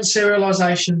the moment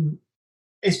serialisation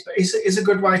is a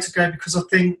good way to go, because I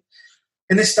think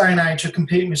in this day and age we're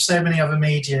competing with so many other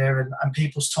media and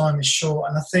people's time is short,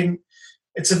 and I think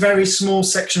it's a very small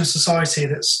section of society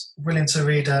that's willing to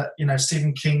read a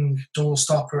Stephen King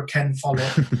doorstop or a Ken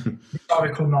Follett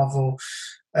historical novel.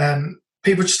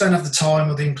 People just don't have the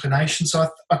time or the inclination. So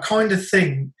I kind of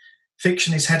think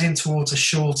fiction is heading towards a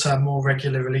shorter, more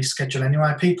regular release schedule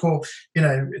anyway. People,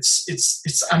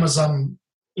 it's Amazon,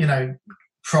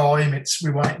 Prime.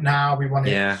 We want it now. We want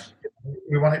it.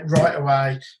 We want it right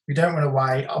away. We don't want to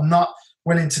wait. I'm not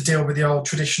willing to deal with the old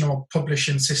traditional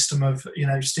publishing system of,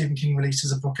 Stephen King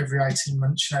releases a book every 18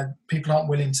 months. People aren't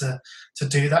willing to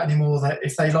do that anymore. That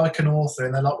if they like an author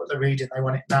and they like what they're reading, they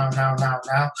want it now.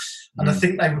 And I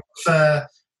think they would prefer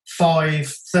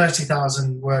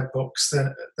 30,000 word books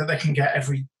that they can get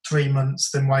every 3 months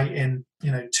than waiting,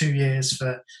 2 years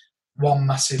for one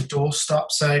massive doorstop.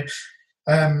 So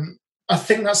I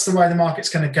think that's the way the market's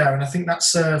going to go. And I think that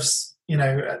serves,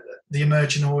 the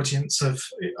emerging audience of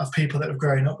people that have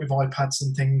grown up with iPads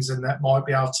and things, and that might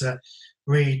be able to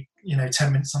read,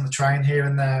 10 minutes on the train here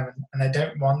and there, and they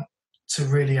don't want to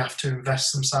really have to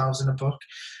invest themselves in a book.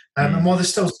 And while there's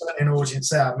still an audience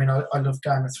there, I mean, I love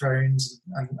Game of Thrones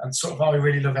and sort of I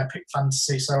really love epic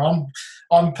fantasy. So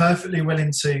I'm perfectly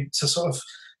willing to sort of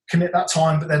commit that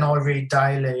time, but then I read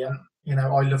daily, and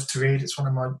I love to read. It's one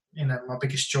of my my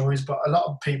biggest joys. But a lot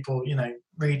of people,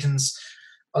 reading's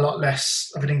a lot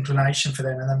less of an inclination for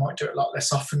them, and they might do it a lot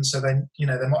less often. So then, they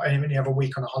might only have a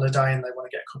week on a holiday and they want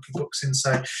to get a couple of books in.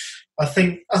 So I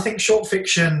think short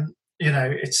fiction,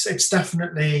 it's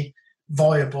definitely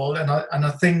viable. And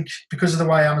I think because of the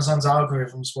way Amazon's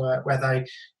algorithms work, where they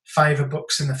favour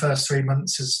books in the first 3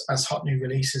 months as hot new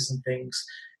releases and things,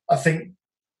 I think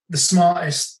the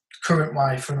smartest current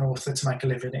way for an author to make a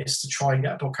living is to try and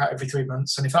get a book out every 3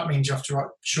 months. And if that means you have to write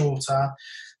shorter,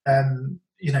 then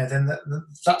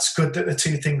that's good that the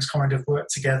two things kind of work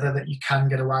together, that you can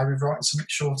get away with writing something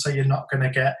shorter. You're not going to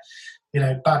get,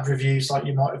 bad reviews like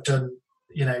you might have done,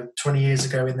 20 years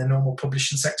ago in the normal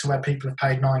publishing sector, where people have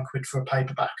paid £9 for a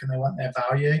paperback and they want their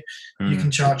value. You can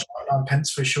charge 9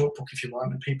 for a short book if you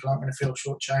want, and people aren't going to feel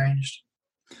shortchanged.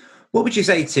 What would you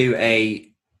say to a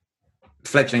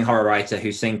fledgling horror writer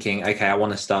who's thinking, okay, I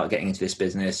want to start getting into this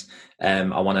business, I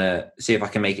want to see if I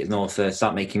can make it as an author,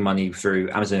 start making money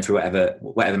through Amazon, through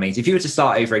whatever means. If you were to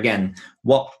start over again,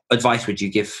 what advice would you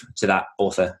give to that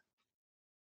author?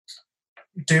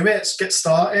 Do it, get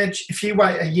started. If you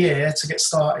wait a year to get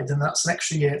started, then that's an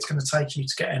extra year it's going to take you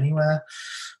to get anywhere.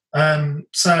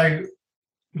 So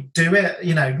do it,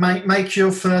 make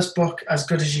your first book as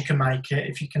good as you can make it.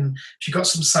 If you've got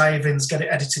some savings, get it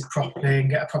edited properly and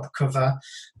get a proper cover.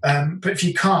 But if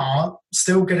you can't,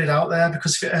 still get it out there,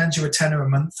 because if it earns you a tenner a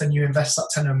month and you invest that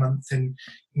tenner a month in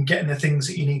getting the things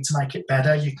that you need to make it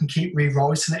better, you can keep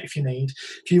rewriting it if you need.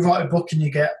 If you write a book and you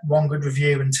get 1 good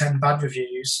review and 10 bad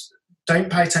reviews,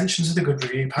 don't pay attention to the good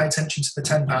review, pay attention to the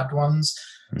 10 bad ones.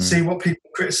 See what people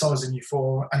are criticising you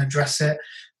for and address it.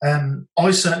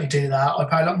 I certainly do that. I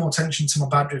pay a lot more attention to my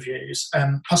bad reviews,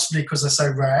 possibly because they're so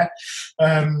rare.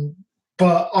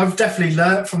 But I've definitely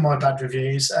learnt from my bad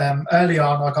reviews. Early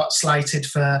on, I got slated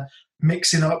for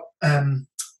mixing up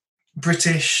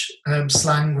British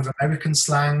slang with American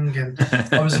slang, and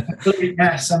I was a complete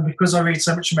mess. And because I read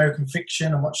so much American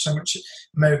fiction and watch so much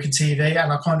American TV,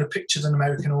 and I kind of pictured an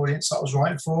American audience that I was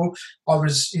writing for, I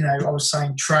was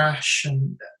saying trash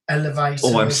and elevator.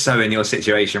 Oh, I'm so in your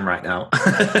situation right now.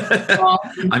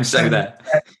 I'm so there.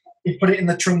 You put it in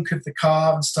the trunk of the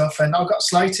car and stuff, and I got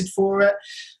slated for it.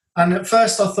 And at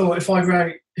first, I thought if I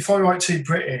write too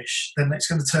British, then it's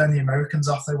going to turn the Americans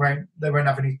off. They won't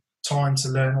have any time to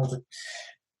learn all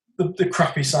the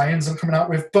crappy sayings I'm coming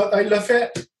out with, but they love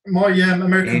it. My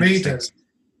American readers,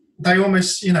 they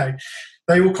almost,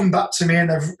 they all come back to me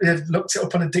and they've looked it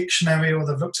up on a dictionary or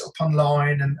they've looked it up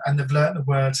online and they've learnt the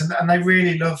words, and they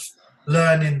really love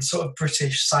learning sort of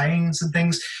British sayings and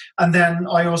things. And then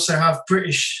I also have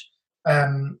British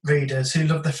readers who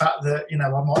love the fact that,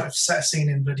 I might have set a scene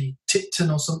in bloody Tipton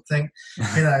or something.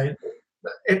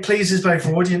 It pleases both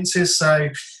audiences. So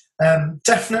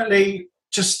definitely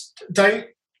just don't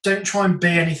try and be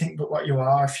anything but what you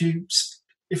are. If you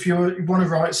want to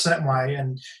write a certain way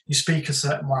and you speak a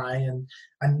certain way,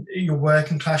 and you're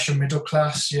working class, you're middle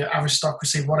class, you're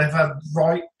aristocracy, whatever,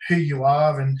 write who you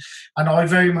are. And I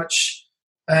very much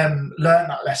learned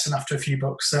that lesson after a few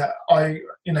books, that I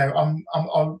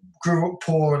grew up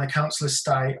poor in a council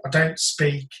estate. I don't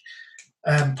speak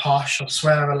posh. I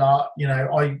swear a lot.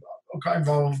 I got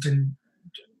involved in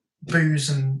booze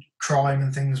and crime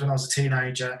and things when I was a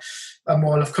teenager, and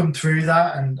while I've come through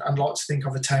that and like to think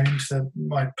I've atoned for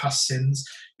my past sins,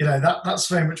 that's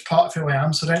very much part of who I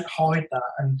am, so I don't hide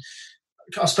that. And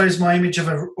I suppose my image of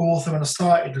an author when I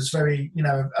started was very,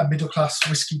 a middle class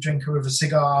whiskey drinker with a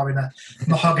cigar in a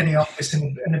mahogany office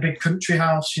in a big country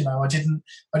house. I didn't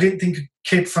think a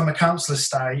kid from a council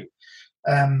estate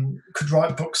could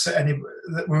write books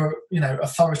that were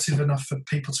authoritative enough for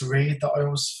people to read. That I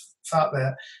always felt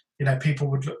that people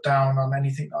would look down on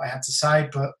anything that I had to say,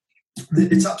 but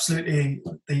it's absolutely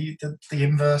the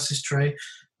inverse is true.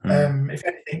 If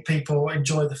anything, people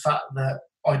enjoy the fact that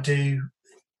I do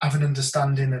have an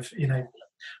understanding of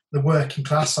the working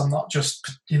class. I'm not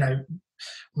just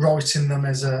writing them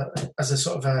as a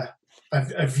sort of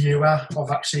a viewer.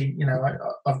 I've actually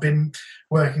I've been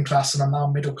working class and I'm now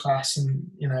middle class, and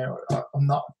I'm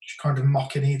not kind of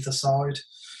mocking either side.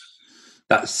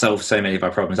 That solves so many of our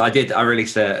problems. I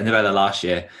released a novella last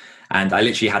year, and I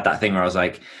literally had that thing where I was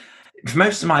like,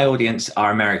 most of my audience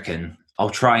are American. I'll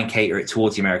try and cater it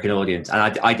towards the American audience.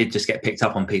 And I did just get picked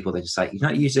up on people. They're just like, you've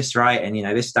not used this right. And,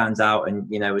 this stands out.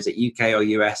 And, is it UK or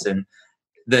US? And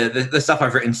the stuff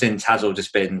I've written since has all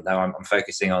just been, no, I'm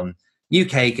focusing on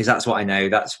UK because that's what I know.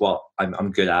 That's what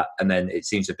I'm good at. And then it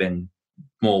seems to have been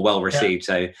more well received.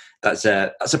 Yeah. So that's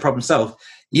a problem solved.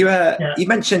 You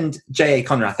mentioned J.A.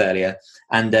 Conrath earlier,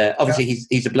 and obviously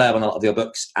he's a blurb on a lot of your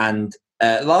books. And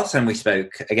last time we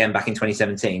spoke, again back in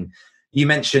 2017, you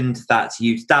mentioned that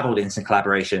you'd dabbled in some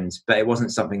collaborations, but it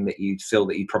wasn't something that you'd feel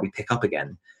that you'd probably pick up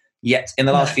again. Yet in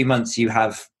the last few months, you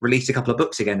have released a couple of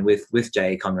books again with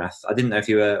J.A. Conrath. I didn't know if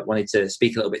you wanted to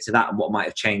speak a little bit to that and what might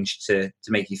have changed to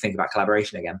make you think about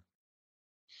collaboration again.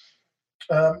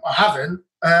 I haven't.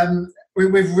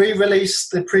 We've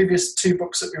re-released the previous 2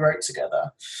 books that we wrote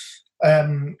together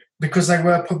because they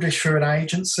were published through an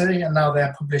agency, and now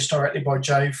they're published directly by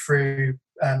Joe through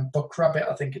Book Rabbit,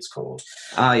 I think it's called.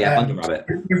 Bundle Rabbit.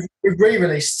 We've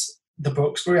re-released the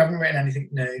books, but we haven't written anything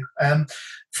new.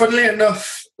 Funnily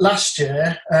enough, last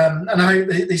year, and I hope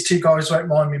these 2 guys won't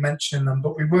mind me mentioning them,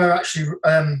 but we were actually,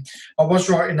 I was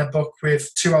writing a book with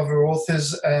 2 other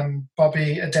authors,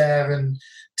 Bobby Adair and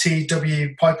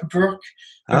T.W. Piperbrook,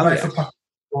 both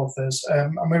authors,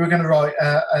 and we were going to write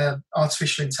an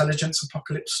artificial intelligence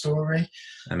apocalypse story.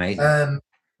 Amazing.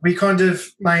 We kind of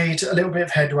made a little bit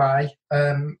of headway,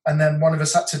 and then one of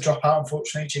us had to drop out,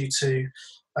 unfortunately, due to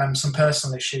some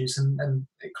personal issues, and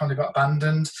it kind of got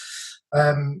abandoned.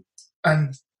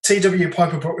 And T.W.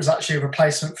 Piperbrook was actually a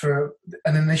replacement for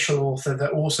an initial author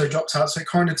that also dropped out, so it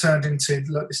kind of turned into,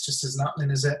 look, this just isn't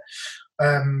happening, is it?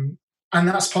 And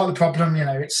that's part of the problem.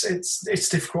 It's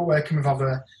difficult working with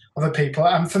other people.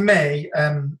 And for me,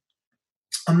 I'm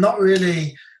not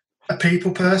really a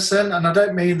people person, and I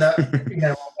don't mean that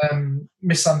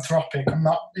misanthropic. I'm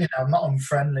not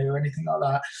unfriendly or anything like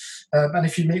that. And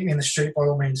if you meet me in the street, by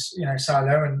all means, say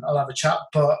hello and I'll have a chat.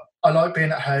 But I like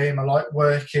being at home. I like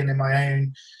working in my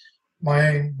own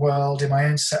world, in my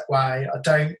own set way. I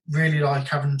don't really like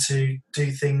having to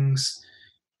do things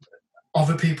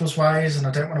other people's ways, and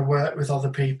I don't want to work with other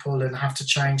people and have to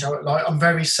change. I'm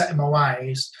very set in my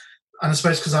ways, and I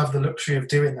suppose because I have the luxury of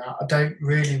doing that, I don't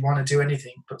really want to do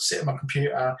anything but sit at my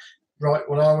computer, write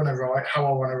what I want to write, how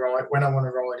I want to write, when I want to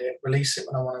write it, release it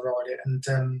when I want to write it. And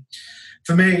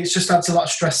for me, it's just adds a lot of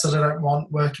stress that I don't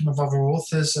want working with other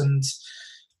authors. And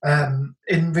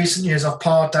in recent years, I've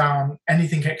pared down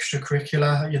anything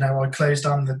extracurricular. I closed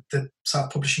down the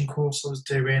self-publishing course I was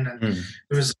doing, and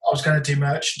I was going to do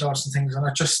merchandise and things, and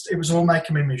it was all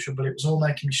making me miserable. It was all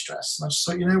making me stressed. And I just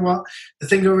thought, you know what? The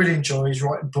thing I really enjoy is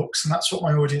writing books, and that's what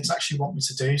my audience actually want me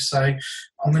to do. So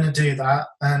I'm going to do that,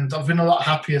 and I've been a lot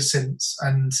happier since.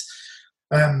 And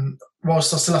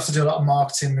whilst I still have to do a lot of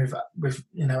marketing with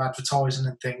advertising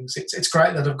and things, it's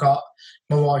great that I've got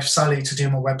my wife Sally to do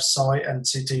my website and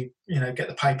to do get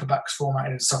the paperbacks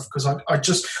formatted and stuff, because I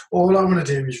just all I want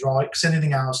to do is write, because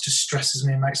anything else just stresses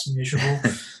me and makes me miserable.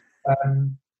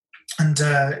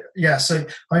 So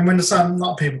I mean, when I say I'm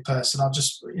not a people person, I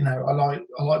just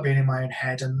I like being in my own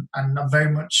head, and I'm very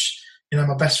much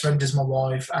my best friend is my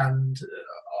wife, and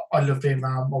I love being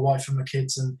around my wife and my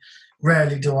kids, and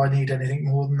rarely do I need anything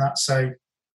more than that. So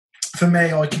for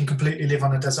me, I can completely live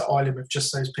on a desert island with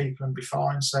just those people and be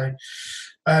fine. So,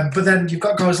 but then you've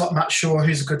got guys like Matt Shaw,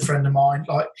 who's a good friend of mine.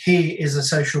 Like, he is a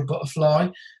social butterfly.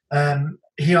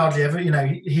 He hardly ever,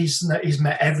 he's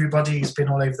met everybody. He's been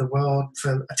all over the world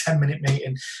for a 10-minute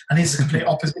meeting, and he's the complete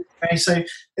opposite of me. So,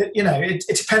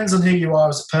 it depends on who you are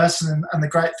as a person. And the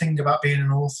great thing about being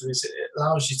an author is it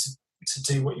allows you to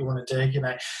do what you want to do.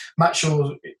 Matt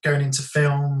Shaw going into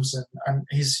films, and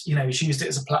he's used it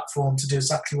as a platform to do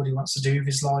exactly what he wants to do with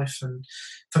his life. And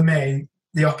for me,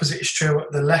 the opposite is true.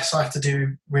 The less I have to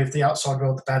do with the outside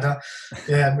world, the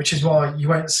better. Which is why you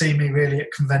won't see me really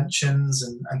at conventions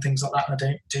and things like that. And I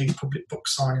don't do public book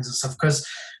signings and stuff, because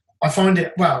I find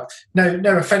it, well,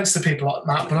 no offence to people like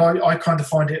Matt, but I kind of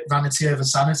find it vanity over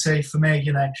sanity. For me,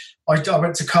 I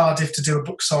went to Cardiff to do a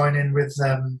book signing with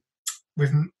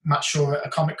Matt Shaw at a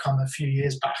Comic-Con a few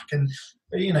years back, and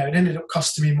it ended up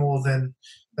costing me more than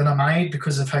I made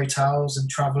because of hotels and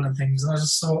travel and things. And I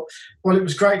just thought, well, it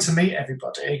was great to meet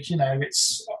everybody.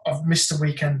 I've missed a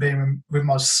weekend being with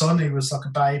my son, who was like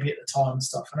a baby at the time and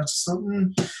stuff. And I just thought,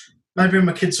 maybe when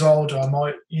my kids are older, I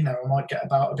might get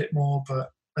about a bit more.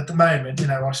 But at the moment,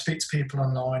 I speak to people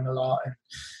online a lot, and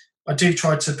I do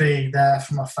try to be there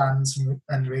for my fans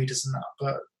and readers and that.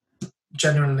 But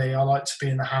generally, I like to be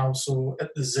in the house or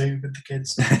at the zoo with the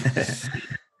kids.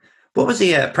 What was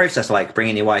the process like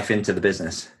bringing your wife into the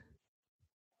business?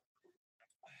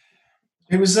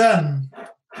 It was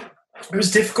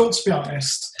difficult, to be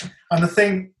honest. And I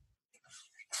think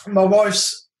my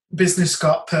wife's business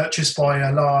got purchased by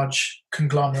a large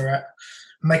conglomerate,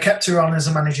 and they kept her on as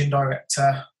a managing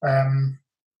director.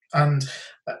 And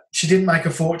she didn't make a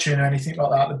fortune or anything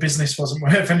like that. The business wasn't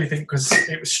worth anything because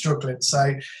it was struggling.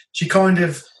 So she kind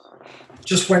of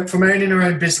just went from owning her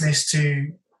own business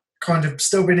to kind of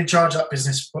still being in charge of that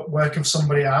business, but working for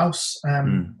somebody else.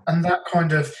 And that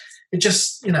kind of, it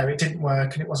just, it didn't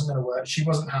work, and it wasn't going to work. She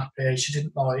wasn't happy. She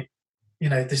didn't like,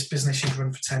 this business she'd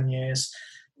run for 10 years,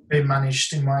 being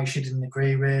managed in ways she didn't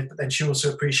agree with. But then she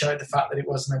also appreciated the fact that it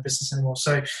wasn't her business anymore.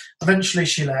 So eventually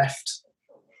she left,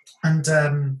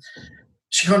 and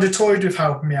she kind of toyed with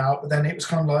helping me out, but then it was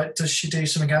kind of like, does she do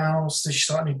something else? Does she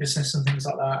start a new business and things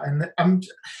like that? And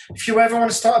if you ever want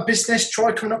to start a business,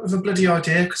 try coming up with a bloody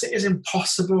idea, because it is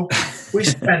impossible. We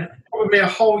spent probably a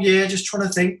whole year just trying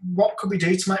to think, what could we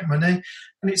do to make money?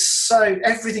 And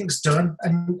everything's done.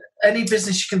 And any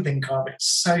business you can think of,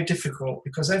 it's so difficult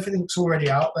because everything's already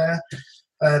out there.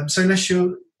 So unless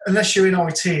you're in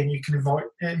IT and you can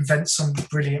invent some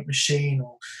brilliant machine,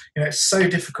 or it's so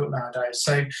difficult nowadays.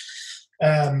 So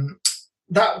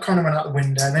that kind of went out the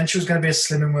window. And then she was going to be a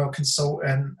Slimming World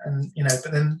consultant, and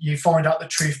but then you find out the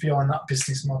truth behind that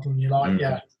business model, and you're like,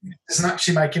 yeah, it isn't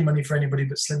actually making money for anybody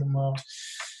but Slimming World.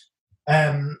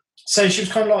 So she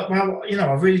was kind of like, well,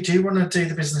 I really do want to do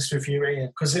the business with you, Ian,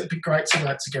 because it'd be great to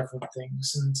work together with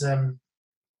things. And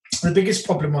the biggest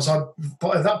problem was, at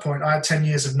that point, I had 10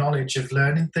 years of knowledge of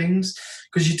learning things,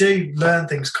 because you do learn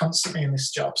things constantly in this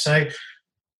job. So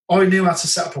I knew how to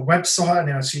set up a website, I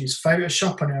knew how to use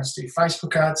Photoshop, I knew how to do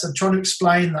Facebook ads, and trying to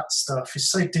explain that stuff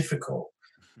is so difficult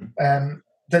that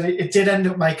it did end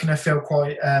up making her feel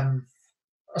quite,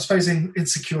 I suppose,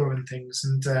 insecure and things.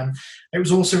 And it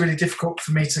was also really difficult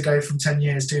for me to go from 10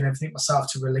 years doing everything myself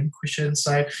to relinquishing.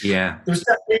 So there was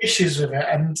definitely issues with it.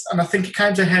 And I think it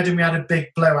came to a head and we had a big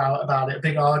blowout about it, a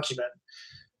big argument.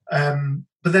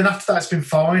 But then after that, it's been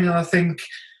fine. And I think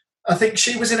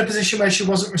she was in a position where she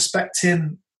wasn't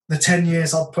respecting the 10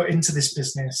 years I'd put into this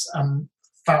business, and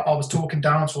felt I was talking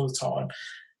down to all the time.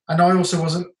 And I also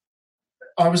wasn't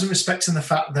respecting the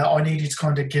fact that I needed to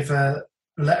kind of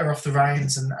let her off the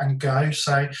reins and go.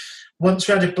 So once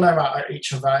we had a blowout at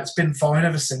each other, it's been fine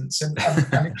ever since. And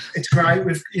it's great.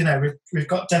 We've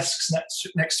got desks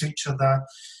next to each other.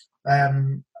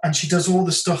 And she does all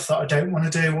the stuff that I don't want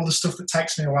to do, all the stuff that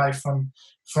takes me away from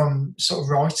sort of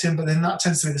writing, but then that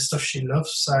tends to be the stuff she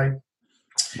loves. So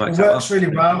it works really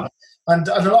well. And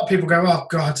a lot of people go, oh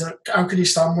God, how can you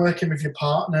stand working with your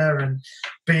partner and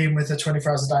being with her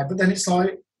 24 hours a day? But then it's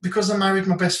like, because I married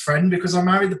my best friend, because I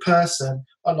married the person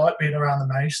I like being around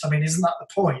the most. I mean, isn't that the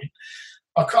point?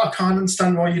 I can't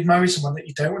understand why you'd marry someone that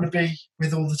you don't want to be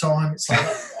with all the time. It's like,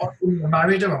 I wouldn't have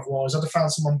married her otherwise. I'd have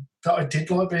found someone that I did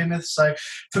like being with. So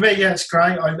for me, yeah, it's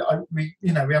great. We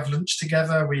have lunch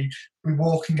together. We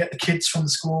walk and get the kids from the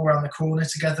school around the corner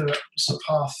together at sort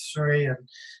of 3:30. And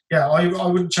yeah, I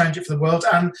wouldn't change it for the world.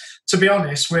 And to be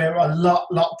honest, we're a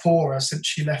lot poorer since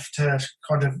she left her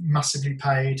kind of massively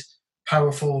paid,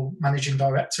 powerful managing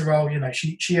director role.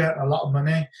 She earned a lot of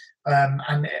money.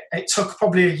 And it took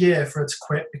probably a year for her to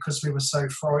quit because we were so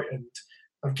frightened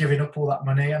of giving up all that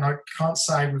money, and I can't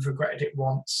say we've regretted it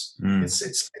once.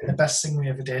 It's the best thing we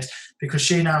ever did, because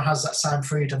she now has that same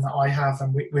freedom that I have,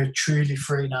 and we're truly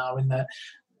free now in that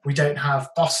we don't have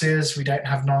bosses, we don't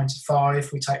have 9 to 5,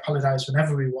 we take holidays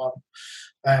whenever we want.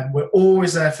 We're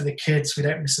always there for the kids. We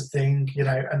don't miss a thing,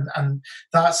 and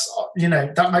that's,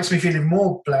 that makes me feel even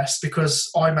more blessed,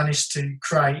 because I managed to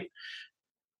create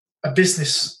a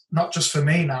business, not just for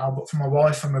me now, but for my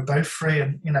wife, and we're both free.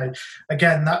 And,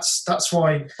 again, that's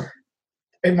why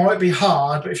it might be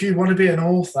hard, but if you want to be an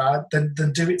author, then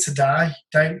do it today.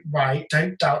 Don't wait.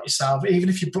 Don't doubt yourself. Even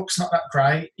if your book's not that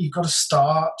great, you've got to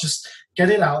start. Just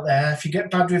get it out there. If you get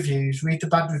bad reviews, read the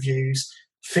bad reviews,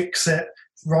 fix it.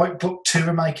 Write book 2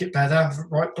 and make it better.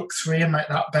 Write book 3 and make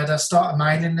that better. Start a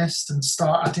mailing list and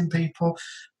start adding people.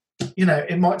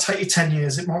 It might take you 10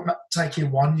 years. It might take you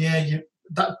 1 year.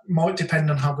 That might depend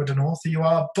on how good an author you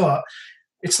are, but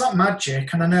it's not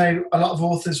magic. And I know a lot of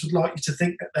authors would like you to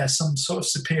think that there's some sort of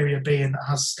superior being that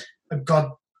has a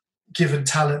God-given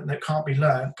talent that can't be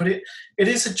learned. But it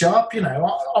is a job.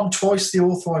 I'm twice the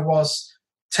author I was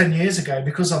 10 years ago,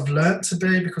 because I've learnt to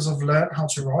be, because I've learnt how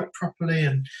to write properly,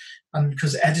 and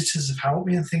because editors have helped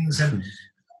me and things.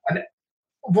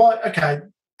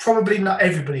 Probably not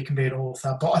everybody can be an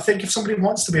author, but I think if somebody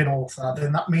wants to be an author,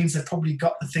 then that means they've probably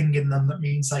got the thing in them that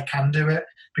means they can do it,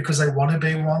 because they want to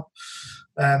be one.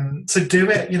 So do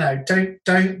it.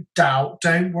 Don't doubt.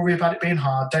 Don't worry about it being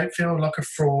hard. Don't feel like a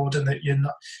fraud and that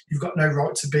you've got no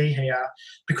right to be here,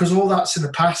 because all that's in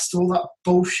the past. All that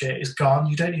bullshit is gone.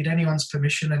 You don't need anyone's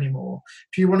permission anymore.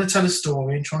 If you want to tell a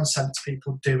story and try and sell it to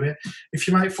people, do it. If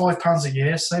you make £5 a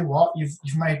year, so what? You've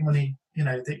made money.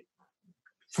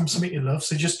 From something you love.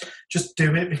 So just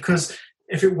do it, because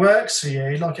if it works for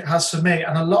you, like it has for me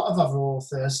and a lot of other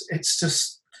authors, it's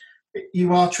just,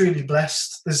 you are truly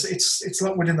blessed. It's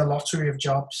like winning the lottery of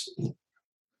jobs. No,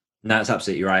 that's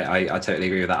absolutely right. I totally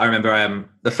agree with that. I remember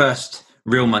the first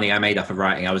real money I made off of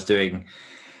writing, I was doing,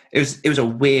 it was a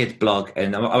weird blog,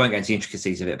 and I won't go into the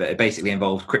intricacies of it, but it basically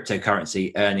involved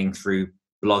cryptocurrency earning through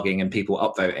blogging and people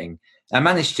upvoting. I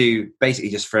managed to basically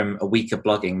just from a week of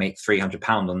blogging make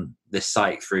 £300 on this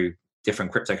site through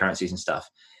different cryptocurrencies and stuff.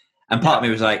 And part of me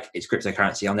was like, it's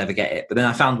cryptocurrency, I'll never get it. But then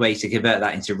I found ways to convert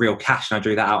that into real cash, and I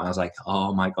drew that out, and I was like,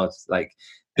 oh my God. Like,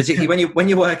 particularly when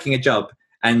you're working a job,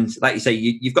 and like you say,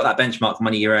 you've got that benchmark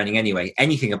money you're earning anyway.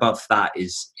 Anything above that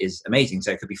is amazing.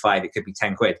 So it could be 5, it could be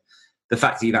 10 quid. The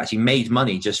fact that you've actually made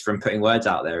money just from putting words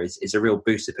out there is a real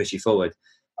boost to push you forward.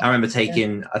 I remember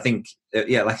taking, I think,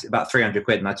 like about 300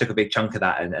 quid, and I took a big chunk of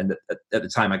that. And at the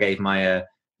time, I gave my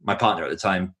partner at the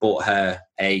time, bought her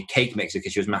a cake mixer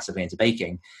because she was massively into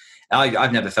baking.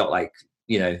 I've never felt like,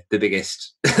 a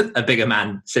bigger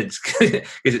man since, because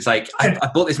it's like, I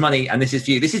bought this money and this is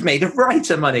for you. This is made of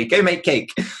writer money. Go make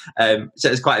cake. So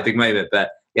it's quite a big moment.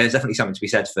 But yeah, there's definitely something to be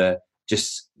said for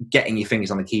just getting your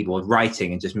fingers on the keyboard,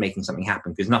 writing, and just making something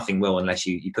happen, because nothing will unless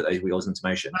you put those wheels into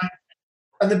motion.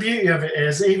 And the beauty of it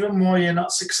is, even while you're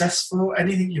not successful,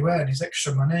 anything you earn is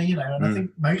extra money, and I think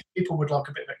most people would like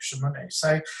a bit of extra money.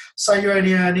 So say you're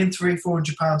only earning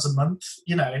 £300-400 a month,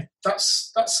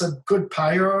 that's a good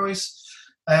pay rise.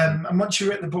 And once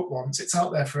you write the book once, it's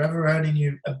out there forever, earning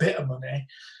you a bit of money.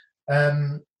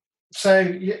 I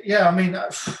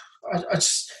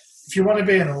just, if you want to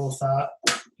be an author,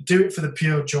 do it for the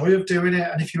pure joy of doing it.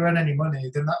 And if you earn any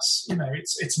money, then that's,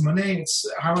 it's money. It's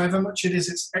however much it is,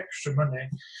 it's extra money.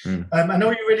 And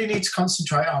all you really need to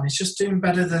concentrate on is just doing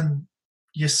better than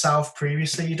yourself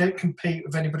previously. You don't compete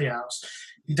with anybody else.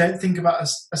 You don't think about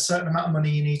a certain amount of money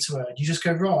you need to earn. You just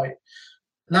go, right,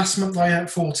 last month I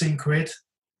earned 14 quid.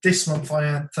 This month I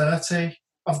earned 30.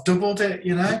 I've doubled it,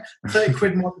 30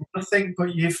 quid more than nothing,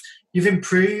 but you've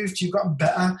improved, you've gotten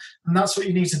better. And that's what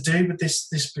you need to do with this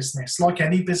business. Like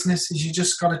any business, is you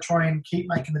just got to try and keep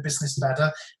making the business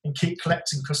better and keep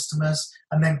collecting customers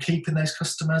and then keeping those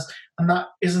customers. And that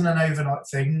isn't an overnight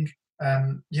thing,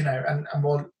 and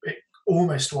what it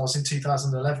almost was in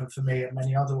 2011 for me and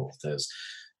many other authors.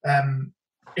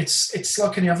 It's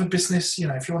like any other business.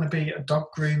 If you want to be a dog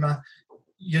groomer,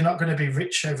 you're not going to be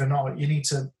rich overnight. You need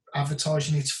to advertise,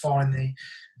 you need to find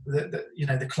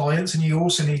the clients, and you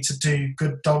also need to do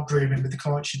good dog grooming with the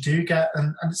clients you do get,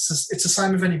 and it's the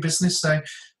same with any business. So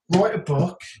write a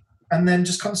book and then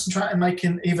just concentrate on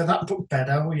making either that book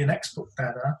better or your next book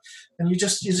better, and you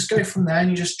just go from there,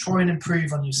 and you just try and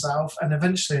improve on yourself, and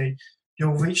eventually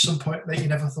you'll reach some point that you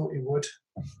never thought you would.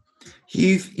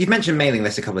 You've mentioned mailing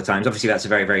lists a couple of times. Obviously that's a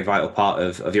very, very vital part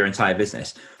of your entire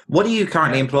business. What are you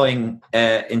currently employing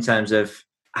in terms of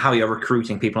how you're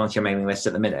recruiting people onto your mailing list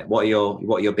at the minute? What are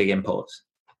your big imports?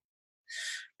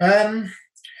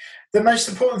 The most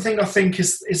important thing, I think,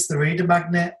 is the reader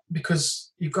magnet,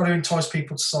 because you've got to entice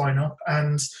people to sign up,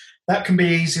 and that can be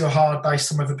easy or hard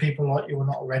based on whether people like you or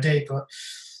not already. But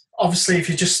obviously, if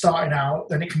you're just starting out,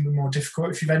 then it can be more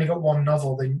difficult. If you've only got one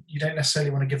novel, then you don't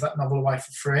necessarily want to give that novel away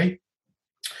for free.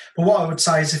 But what I would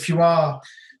say is, if you are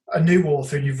a new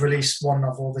author and you've released one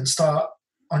novel, then start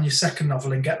on your second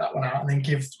novel and get that one out, and then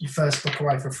give your first book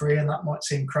away for free. And that might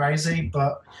seem crazy,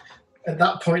 but at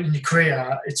that point in your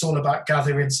career, it's all about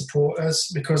gathering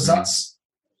supporters, because that's,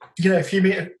 if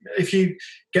you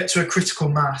get to a critical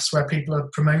mass where people are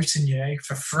promoting you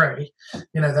for free,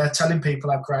 they're telling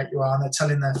people how great you are, and they're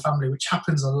telling their family, which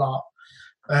happens a lot.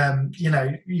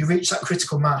 You reach that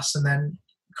critical mass, and then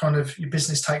kind of your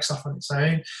business takes off on its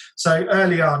own. So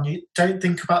early on, you don't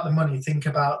think about the money, think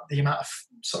about the amount of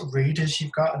sort of readers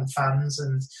you've got and fans.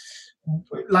 And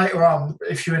later on,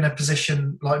 if you're in a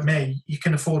position like me, you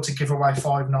can afford to give away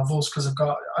 5 novels, because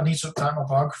I need to update my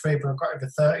biography, but I've got over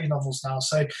 30 novels now.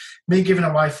 So me giving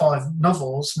away 5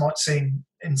 novels might seem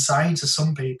insane to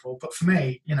some people, but for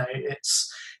me,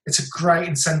 it's a great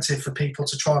incentive for people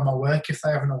to try my work if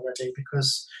they haven't already,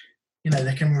 because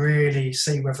they can really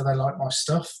see whether they like my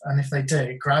stuff. And if they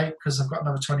do, great, because I've got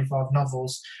another 25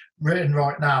 novels written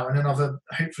right now, and another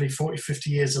hopefully 40, 50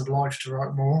 years of life to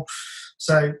write more.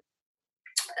 So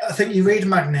I think you read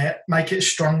magnet, make it as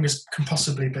strong as can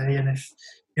possibly be. And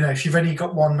if you've only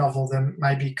got one novel, then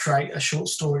maybe create a short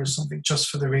story or something just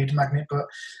for the reader magnet, but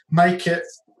make it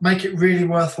really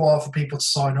worthwhile for people to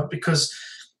sign up, because,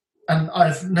 and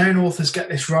I've known authors get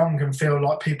this wrong and feel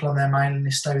like people on their mailing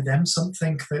list owe them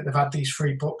something, that they've had these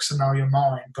free books and now you're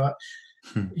mine. But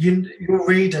your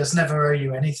readers never owe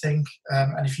you anything.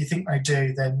 And if you think they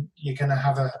do, then you're going to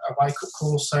have a wake-up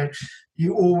call. So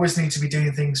you always need to be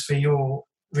doing things for your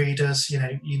readers. You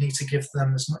need to give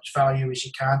them as much value as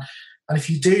you can. And if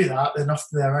you do that, then off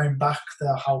their own back,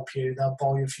 they'll help you, they'll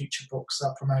buy your future books,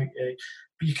 they'll promote you.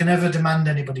 But you can never demand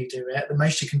anybody do it. The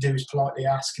most you can do is politely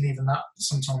ask, and even that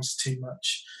sometimes is too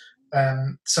much.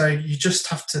 So you just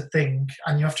have to think,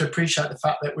 and you have to appreciate the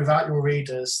fact that without your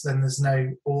readers, then there's no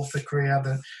author career,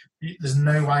 there's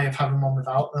no way of having one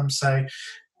without them. So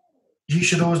you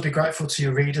should always be grateful to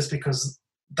your readers, because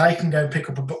they can go and pick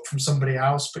up a book from somebody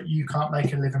else, but you can't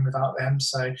make a living without them.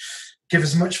 So give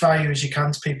as much value as you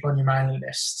can to people on your mailing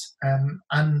list,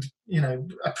 and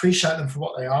appreciate them for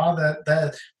what they are.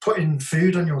 They're putting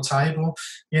food on your table,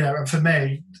 and for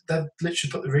me, they've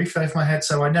literally put the roof over my head.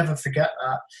 So I never forget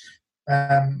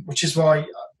that, which is why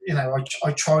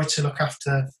I try to look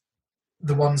after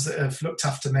the ones that have looked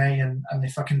after me, and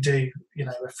if I can do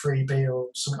a freebie or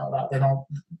something like that, then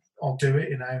I'll do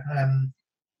it.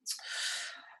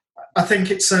 I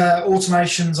think it's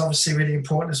automation's obviously really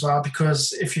important as well,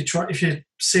 because if you're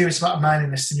serious about a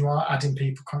mailing list and you are adding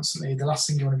people constantly, the last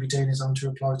thing you want to be doing is having to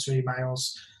reply to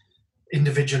emails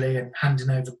individually and handing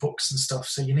over books and stuff.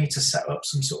 So you need to set up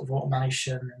some sort of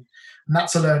automation, and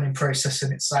that's a learning process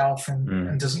in itself,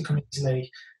 and doesn't come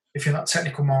easily if you're not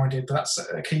technical minded, but that's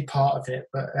a key part of it.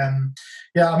 But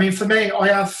for me, I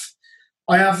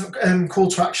have call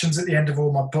to actions at the end of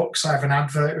all my books. I have an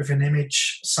advert with an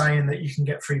image saying that you can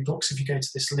get free books if you go to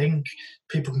this link.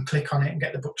 People can click on it and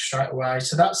get the book straight away.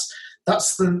 So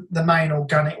that's the main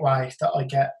organic way that I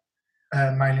get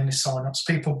mailing list sign-ups.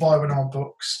 People buy one of my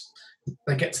books,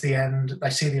 they get to the end, they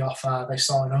see the offer, they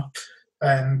sign up.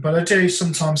 But I do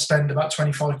sometimes spend about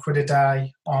 25 quid a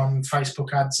day on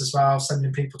Facebook ads as well,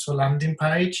 sending people to a landing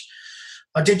page.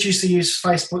 I did used to use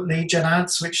Facebook lead gen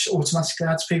ads, which automatically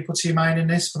adds people to your mailing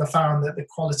list, but I found that the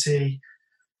quality,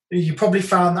 you probably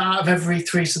found that out of every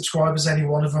 3 subscribers, only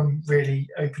one of them really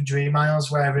opened your emails,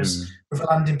 whereas with a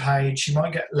landing page, you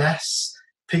might get less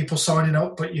people signing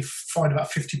up, but you find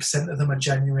about 50% of them are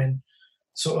genuine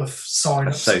sort of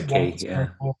sign-ups. That's so key, yeah.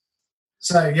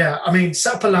 So,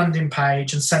 set up a landing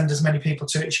page and send as many people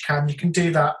to it as you can. You can do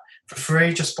that for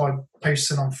free just by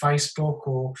posting on Facebook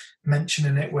or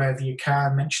mentioning it wherever you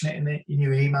can, mention it in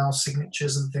your email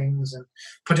signatures and things, and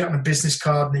put it on a business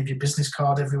card, leave your business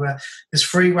card everywhere. There's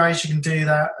free ways you can do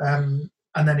that.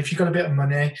 And then if you've got a bit of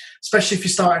money, especially if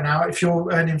you're starting out, if you're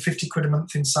earning 50 quid a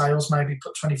month in sales, maybe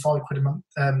put 25 quid a month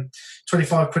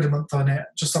on it,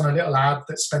 just on a little ad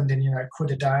that's spending,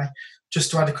 £1 a day, just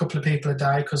to add a couple of people a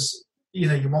day, because you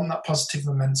want that positive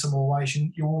momentum always.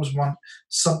 You always want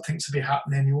something to be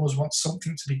happening. You always want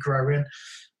something to be growing.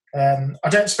 I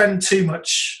don't spend too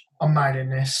much on mailing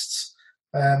lists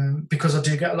because I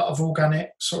do get a lot of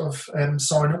organic sort of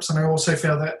sign-ups, and I also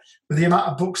feel that with the amount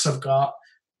of books I've got,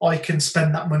 I can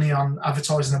spend that money on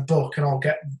advertising a book, and I'll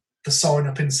get the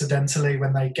sign-up incidentally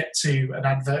when they get to an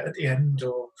advert at the end,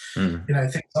 or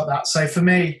things like that. So for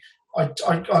me,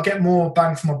 I get more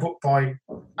bang for my buck by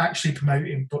actually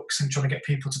promoting books and trying to get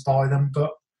people to buy them.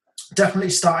 But definitely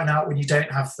starting out when you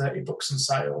don't have 30 books on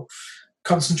sale,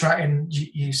 concentrating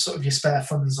you sort of your spare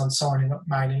funds on signing up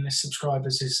mailing list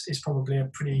subscribers is probably a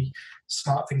pretty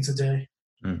smart thing to do.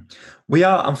 We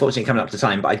are unfortunately coming up to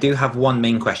time, but I do have one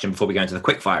main question before we go into the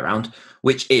quick fire round,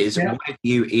 which is why do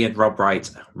you, Ian Rob Wright,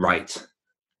 write?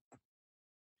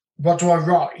 What do I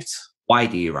write? Why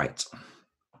do you write?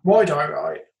 Why do I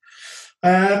write?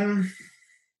 I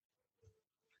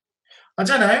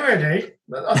don't know really.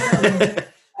 I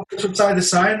would say the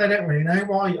same. I don't really know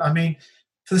why. I mean,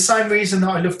 for the same reason that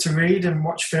I love to read and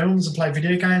watch films and play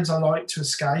video games, I like to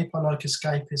escape. I like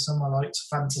escapism. I like to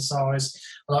fantasize.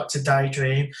 I like to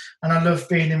daydream, and I love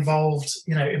being involved,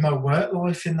 in my work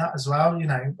life in that as well.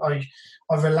 I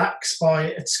relax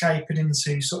by escaping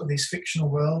into sort of these fictional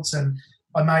worlds, and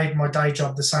I made my day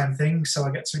job the same thing, so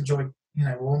I get to enjoy,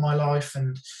 all my life.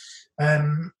 And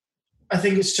I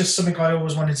think it's just something I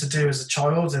always wanted to do as a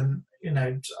child, and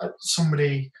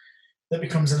somebody that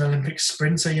becomes an Olympic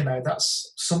sprinter,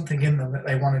 that's something in them that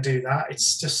they want to do that.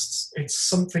 It's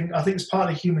something, I think it's part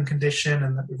of the human condition,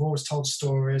 and that we've always told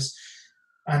stories.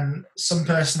 And some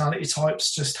personality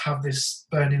types just have this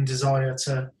burning desire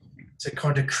to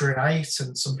kind of create,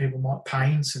 and some people might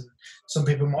paint, and some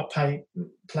people might play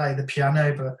the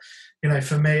piano. But,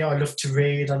 for me, I love to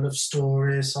read, I love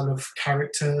stories, I love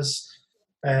characters.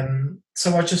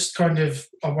 So I just I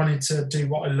wanted to do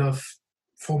what I love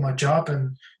for my job,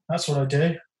 and that's what I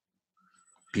do.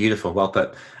 Beautiful. Well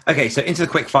put. Okay, so into the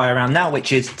quick fire round now,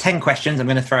 which is 10 questions. I'm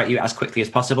going to throw at you as quickly as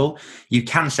possible. You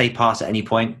can say pass at any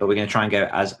point, but we're going to try and go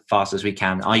as fast as we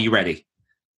can. Are you ready?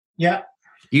 Yeah.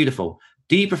 Beautiful.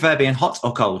 Do you prefer being hot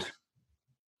or cold?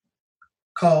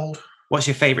 Cold. What's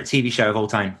your favourite TV show of all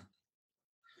time?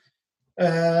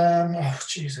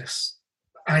 Jesus.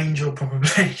 Angel,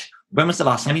 probably. When was the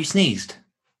last time you sneezed?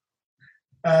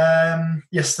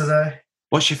 Yesterday.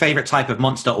 What's your favourite type of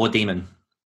monster or demon?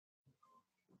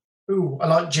 Ooh, I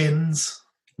like gins.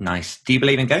 Nice. Do you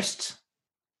believe in ghosts?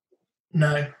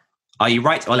 No. Are you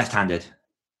right or left-handed?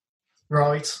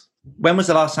 Right. When was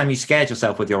the last time you scared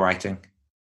yourself with your writing?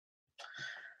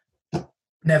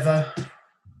 Never.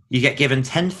 You get given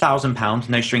 £10,000,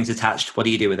 no strings attached. What do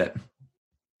you do with it?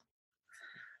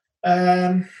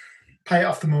 Pay it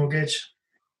off the mortgage.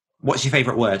 What's your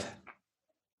favourite word?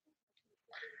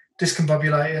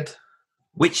 Discombobulated.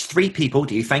 Which 3 people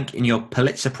do you thank in your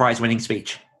Pulitzer Prize-winning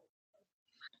speech?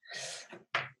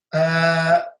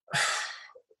 My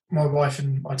wife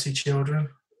and my 2 children.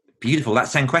 Beautiful.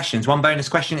 That's 10 questions. One bonus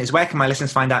question is, where can my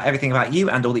listeners find out everything about you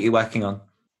and all that you're working on?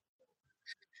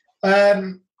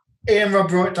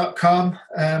 IanRobWright.com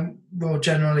will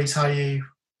generally tell you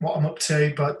what I'm up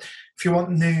to, but if you want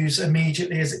news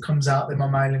immediately as it comes out, then my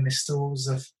mailing list stores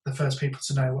are the first people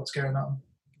to know what's going on.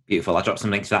 Beautiful. I'll drop some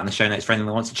links to that in the show notes for anyone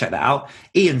that wants to check that out.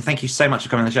 Ian, thank you so much for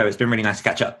coming on the show. It's been really nice to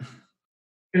catch up.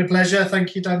 Been a pleasure.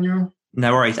 Thank you, Daniel.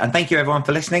 No worries. And thank you everyone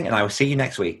for listening, and I will see you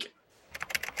next week.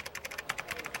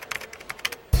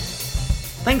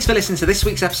 Thanks for listening to this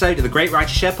week's episode of the Great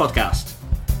Writer Share podcast.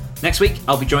 Next week,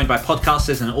 I'll be joined by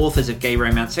podcasters and authors of gay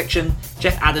romance fiction,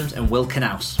 Jeff Adams and Will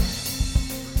Knaus.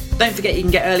 Don't forget you can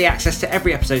get early access to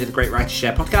every episode of the Great Writer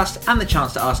Share podcast and the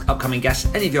chance to ask upcoming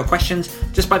guests any of your questions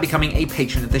just by becoming a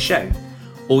patron of the show.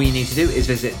 All you need to do is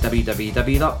visit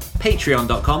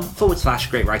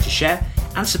www.patreon.com/greatwritershare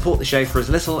and support the show for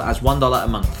as little as $1 a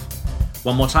month.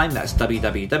 One more time, that's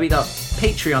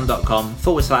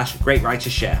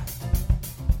www.patreon.com/greatwritershare.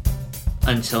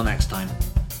 Until next time.